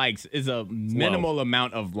 2,000 likes is a minimal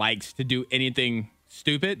amount of likes to do anything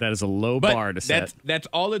stupid. That is a low bar to set. That's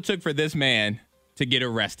all it took for this man to get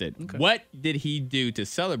arrested. Okay. What did he do to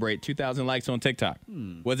celebrate 2,000 likes on TikTok?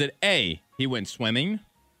 Was it A, he went swimming,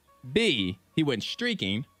 B, he went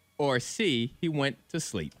streaking, or C, he went to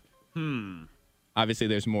sleep? Obviously,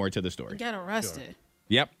 there's more to the story. Got arrested.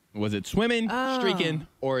 Yep. Was it swimming, streaking,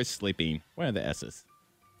 or sleeping? What are the S's?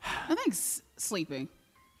 I think sleeping.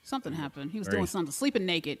 Something happened. He was Very doing something. Sleeping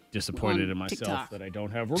naked. Disappointed on in myself TikTok. that I don't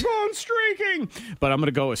have. We're going streaking. But I'm going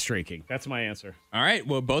to go with streaking. That's my answer. All right.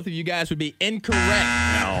 Well, both of you guys would be incorrect.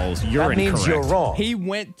 No, you're That means incorrect. you're wrong. He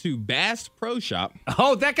went to Bass Pro Shop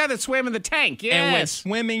Oh, that guy that swam in the tank. Yes. and went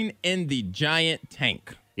swimming in the giant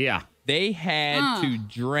tank. Yeah. They had to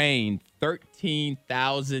drain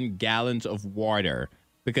 13,000 gallons of water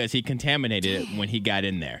because he contaminated it when he got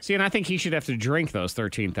in there. See, and I think he should have to drink those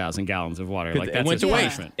 13,000 gallons of water. Like It that's went his to waste.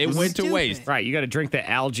 punishment. It went to Stupid. waste. Right, you got to drink the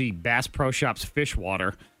algae Bass Pro Shop's fish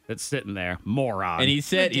water that's sitting there. Moron. And he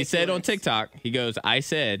said on Ridiculous. TikTok, he goes, I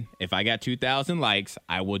said, if I got 2,000 likes,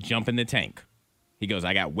 I will jump in the tank. He goes,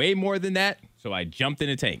 I got way more than that, so I jumped in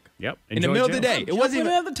the tank. Yep. In the Enjoy middle of the jail. day. It wasn't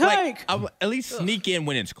even in the tank. Like, I'll at least sneak in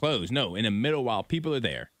when it's closed. No, in the middle while people are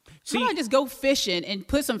there. Why not just go fishing and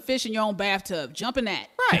put some fish in your own bathtub? Jump in that.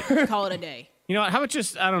 Right. Call it a day. You know what? How about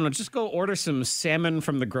just go order some salmon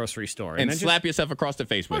from the grocery store And then slap yourself across the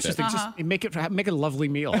face with it. just make a lovely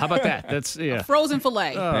meal. How about that? That's yeah. Frozen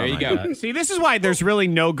filet. There you go. God. See, this is why there's really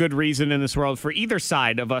no good reason in this world for either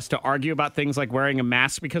side of us to argue about things like wearing a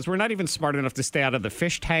mask because we're not even smart enough to stay out of the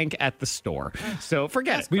fish tank at the store. So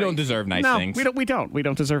forget it. We don't deserve nice no, things. we don't. We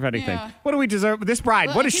don't deserve anything. Yeah. What do we deserve? This bride,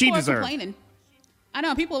 Well, what does she people are deserve? complaining. I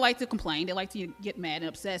know people like to complain. They like to get mad and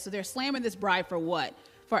upset. So they're slamming this bride for what?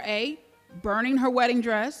 For A, burning her wedding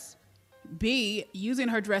dress. B, using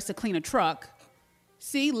her dress to clean a truck.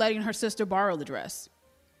 C, letting her sister borrow the dress.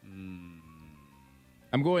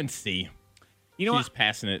 I'm going C. You know She's what?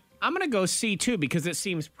 passing it. I'm going to go C, too, because it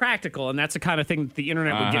seems practical, and that's the kind of thing that the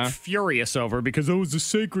internet would get furious over because, it was a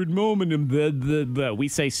sacred moment, and blah, blah, blah. We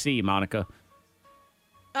say C, Monica.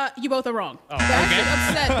 You both are wrong. They're actually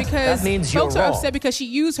upset because That means you're folks are wrong. upset because she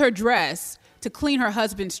used her dress to clean her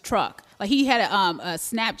husband's truck. Like he had a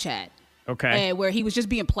Snapchat. Okay. And where he was just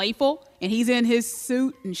being playful, and he's in his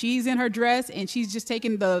suit, and she's in her dress, and she's just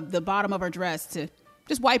taking the bottom of her dress to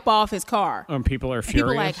just wipe off his car. People are And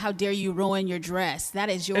furious. people like, how dare you ruin your dress? That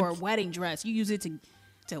is your wedding dress. You use it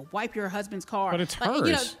to wipe your husband's car. But it's Like, hers.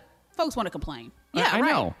 You know, folks want to complain. Yeah, I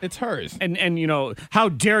right. know. It's hers. And you know, how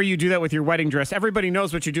dare you do that with your wedding dress? Everybody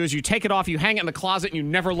knows what you do is you take it off, you hang it in the closet, and you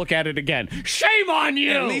never look at it again. Shame on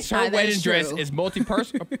you! At least her wedding dress is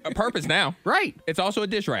multi-purpose now. Right. It's also a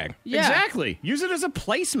dish rag. Yeah. Exactly. Use it as a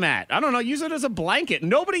placemat. I don't know. Use it as a blanket.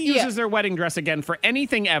 Nobody uses their wedding dress again for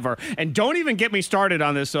anything ever. And don't even get me started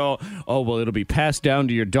on this. Well, it'll be passed down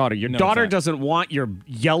to your daughter. Your daughter doesn't want your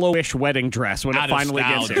yellowish wedding dress when it finally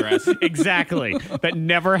gets here. Dress. Exactly. That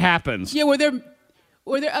never happens. Yeah,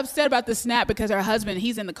 or they're upset about the snap because her husband,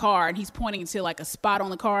 he's in the car and he's pointing to like a spot on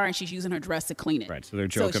the car and she's using her dress to clean it. Right, so they're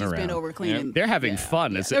joking around. She's bent over cleaning. They're having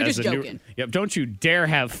fun. Yeah. They're just joking. Yep, don't you dare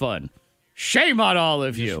have fun. Shame on all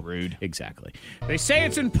of you. Rude. Exactly. They say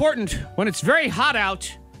it's important when it's very hot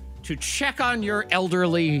out to check on your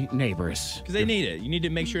elderly neighbors. Because they need it. You need to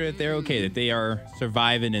make sure that they're okay, that they are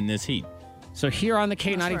surviving in this heat. So here on the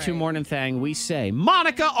K92 right. Morning Thang, we say,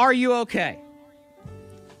 Monica, are you okay?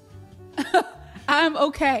 I'm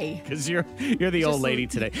okay. Because you're the old lady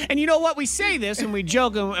today. And you know what? We say this and we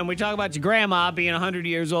joke and we talk about your grandma being 100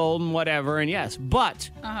 years old and whatever. And yes, but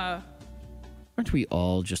aren't we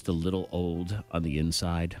all just a little old on the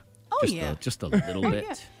inside? Oh, Just a little bit.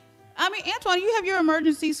 Yeah. I mean, Antoine, you have your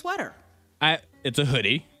emergency sweater. It's a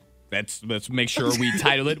hoodie. Let's make sure we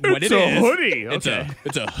title it what It's it a is. hoodie. Okay.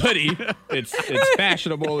 It's a hoodie. It's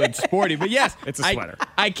fashionable and sporty. But yes, it's a sweater.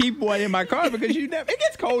 I keep one in my car because it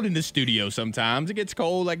gets cold in the studio sometimes. It gets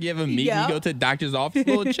cold, like you have a meeting, you go to the doctor's office,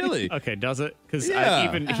 a little chilly. Okay, does it? Because Yeah.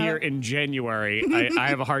 even here in January, I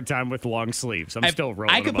have a hard time with long sleeves. I'm still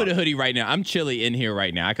rolling. I could them put up. a hoodie right now. I'm chilly in here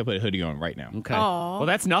right now. I could put a hoodie on right now. Okay. Well,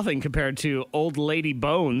 that's nothing compared to old lady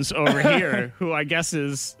Bones over here, who I guess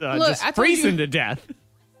is just I told freezing you- to death.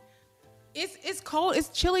 It's cold. It's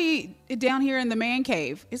chilly down here in the man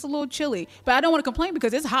cave. It's a little chilly, but I don't want to complain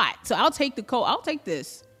because it's hot. So I'll take the cold. I'll take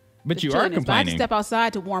this. But the you are chilliness. But I had to complaining. step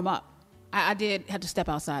outside to warm up. I did have to step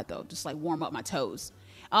outside though, just like warm up my toes.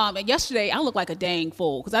 And yesterday I looked like a dang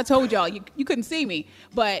fool because I told y'all you couldn't see me,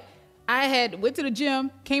 but I had went to the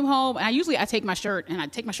gym, came home, and I take my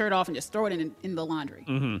shirt off and just throw it in the laundry.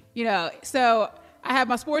 Mm-hmm. You know, so I have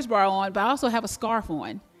my sports bra on, but I also have a scarf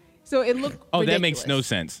on. So it looked Oh, ridiculous. that makes no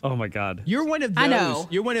sense. Oh my God. You're one of those. I know.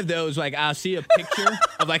 You're one of those, like, I'll see a picture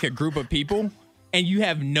of like a group of people and you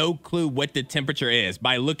have no clue what the temperature is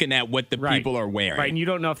by looking at what the people are wearing. Right, and you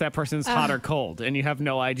don't know if that person's hot or cold, and you have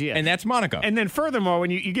no idea. And that's Monica. And then furthermore,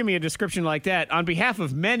 when you give me a description like that, on behalf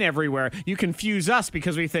of men everywhere, you confuse us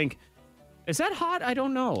because we think, is that hot? I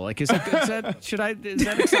don't know. Like, is that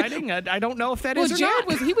exciting? I don't know if that is or Jared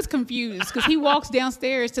not. was confused because he walks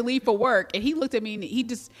downstairs to leave for work and he looked at me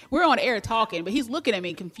and we're on air talking, but he's looking at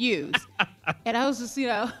me confused. And I was just,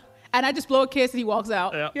 and I just blow a kiss and he walks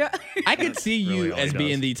out. Yeah. I could see you as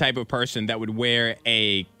being the type of person that would wear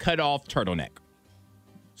a cut-off turtleneck.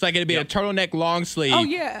 So like it'd be a turtleneck long sleeve,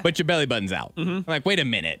 but your belly button's out. Mm-hmm. I'm like, wait a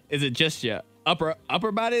minute. Is it just your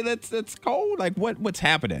upper body that's cold? Like what's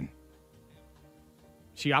happening?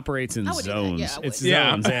 She operates in I would do that. zones. Yeah, I would. It's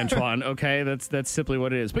zones, Antoine. Okay, that's simply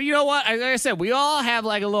what it is. But you know what? Like I said, we all have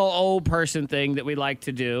like a little old person thing that we like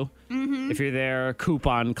to do. Mm-hmm. If you're there, a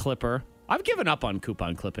coupon clipper. I've given up on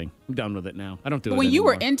coupon clipping. I'm done with it now. I don't do it When you anymore.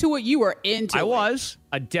 were into it, you were into it. I was.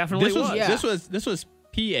 I definitely was. This was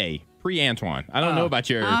PA pre-Antoine. I don't know about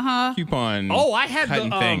your coupon. Oh, I had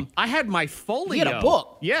cutting thing. I had my folio. You had a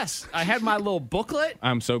book. Yes, I had my little booklet.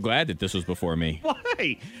 I'm so glad that this was before me.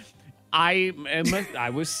 Why?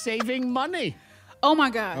 I was saving money. Oh my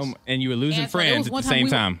gosh. And you were losing Antoine, friends at the same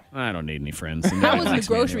time. I don't need any friends. I was in the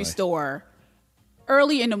grocery store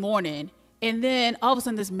early in the morning, and then all of a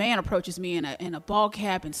sudden this man approaches me in a ball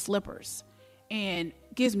cap and slippers and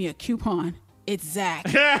gives me a coupon. It's Zach.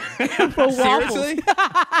 For waffles. Seriously?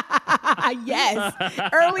 Yes.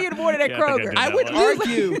 Early in the morning at Kroger. I would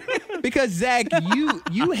argue because Zach,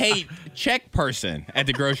 you hate check person at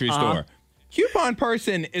the grocery store. Coupon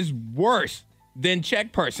person is worse than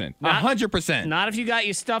check person. 100%. Not if you got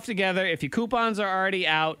your stuff together. If your coupons are already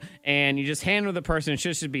out and you just hand them to the person, it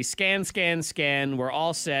should be scan, scan, scan. We're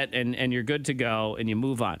all set and you're good to go and you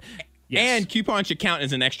move on. Yes. And coupon should count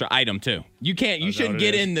as an extra item too. You shouldn't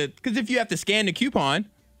get in because if you have to scan the coupon,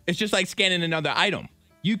 it's just like scanning another item.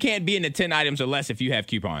 You can't be in the 10 items or less if you have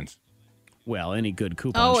coupons. Well, any good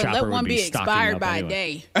coupon and shopper let would one be be stocking expired up by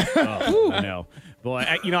anyway. a day. I know. Boy,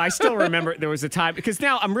 I still remember there was a time, because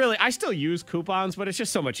now I still use coupons, but it's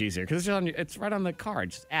just so much easier because it's right on the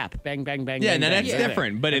card, just app, bang, bang, bang. Yeah, bang, now bang, that's bang.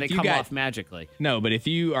 different. But and if they you come got off magically. No, but if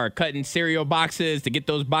you are cutting cereal boxes to get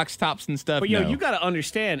those box tops and stuff, But no. you got to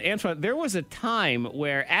understand, Antoine, there was a time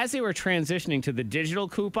where as they were transitioning to the digital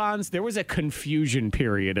coupons, there was a confusion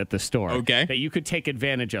period at the store that you could take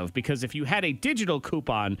advantage of, because if you had a digital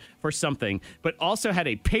coupon for something, but also had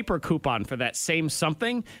a paper coupon for that same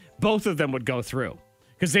something, both of them would go through.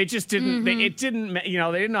 Because they just didn't, they didn't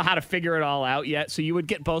know how to figure it all out yet. So you would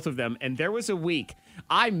get both of them. And there was a week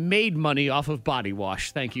I made money off of body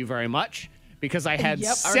wash. Thank you very much. Because I had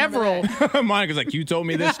several. Monica's like, you told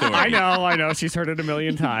me this story. I know. She's heard it a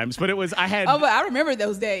million times. But I had. Oh, but I remember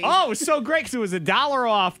those days. Oh, it was so great because it was $1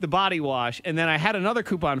 off the body wash. And then I had another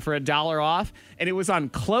coupon for $1 off. And it was on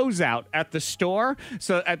closeout at the store.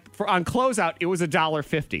 So on closeout, it was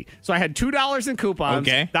 $1.50. So I had $2 in coupons.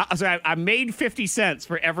 Okay. So I made 50 cents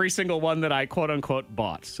for every single one that I quote unquote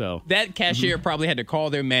bought. So that cashier probably had to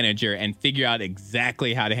call their manager and figure out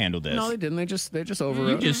exactly how to handle this. No, they didn't. They just over.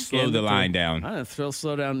 You just slowed the line down. I didn't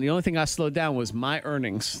slow down. The only thing I slowed down was my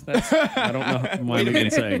earnings. I don't know why I'm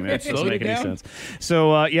even saying that. It doesn't make any sense.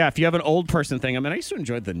 So, if you have an old person thing, I used to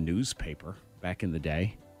enjoy the newspaper back in the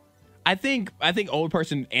day. I think old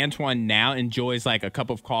person Antoine now enjoys like a cup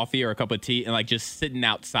of coffee or a cup of tea and like just sitting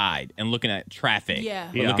outside and looking at traffic. Yeah.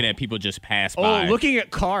 Or looking at people just pass by. Oh, looking at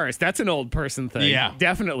cars. That's an old person thing. Yeah.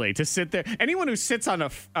 Definitely. To sit there. Anyone who sits on a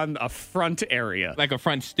front area. Like a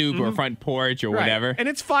front stoop or a front porch or whatever. And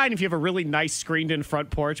it's fine if you have a really nice screened in front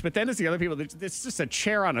porch, but then it's the other people, it's just a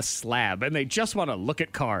chair on a slab and they just want to look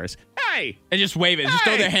at cars. Hey! And just wave it. Just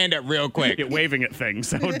throw their hand up real quick. Waving at things.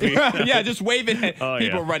 That would be. Yeah, just waving at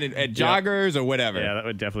people running at joggers or whatever. Yeah, that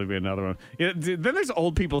would definitely be another one. Yeah, then there's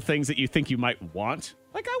old people things that you think you might want.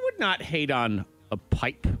 Like, I would not hate on a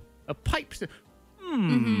pipe. A pipe.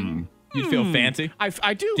 You'd feel fancy?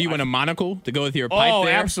 I do. Do you want a monocle to go with your pipe there? Oh,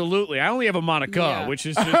 absolutely. I only have a Monaco, which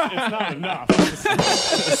is just, it's not enough.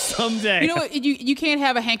 Someday. You know what? You can't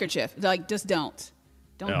have a handkerchief. Like, just don't.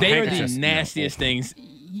 Don't. They are the nastiest things.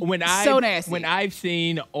 So nasty. When I've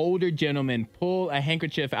seen older gentlemen pull a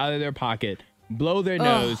handkerchief out of their pocket, blow their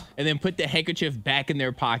nose, and then put the handkerchief back in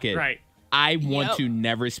their pocket. Right. I want to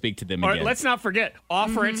never speak to them again. Let's not forget,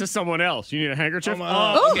 offer it to someone else. You need a handkerchief?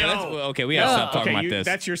 Okay, we gotta stop talking about this.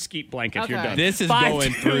 That's your skeet blanket. You're done. This is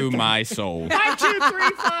going through my soul.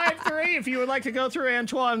 52353. If you would like to go through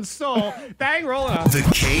Antoine's soul, bang, roll it up. The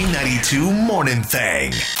K92 Morning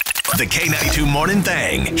Thang. The K92 Morning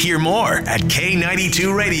Thang. Hear more at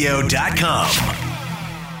K92radio.com.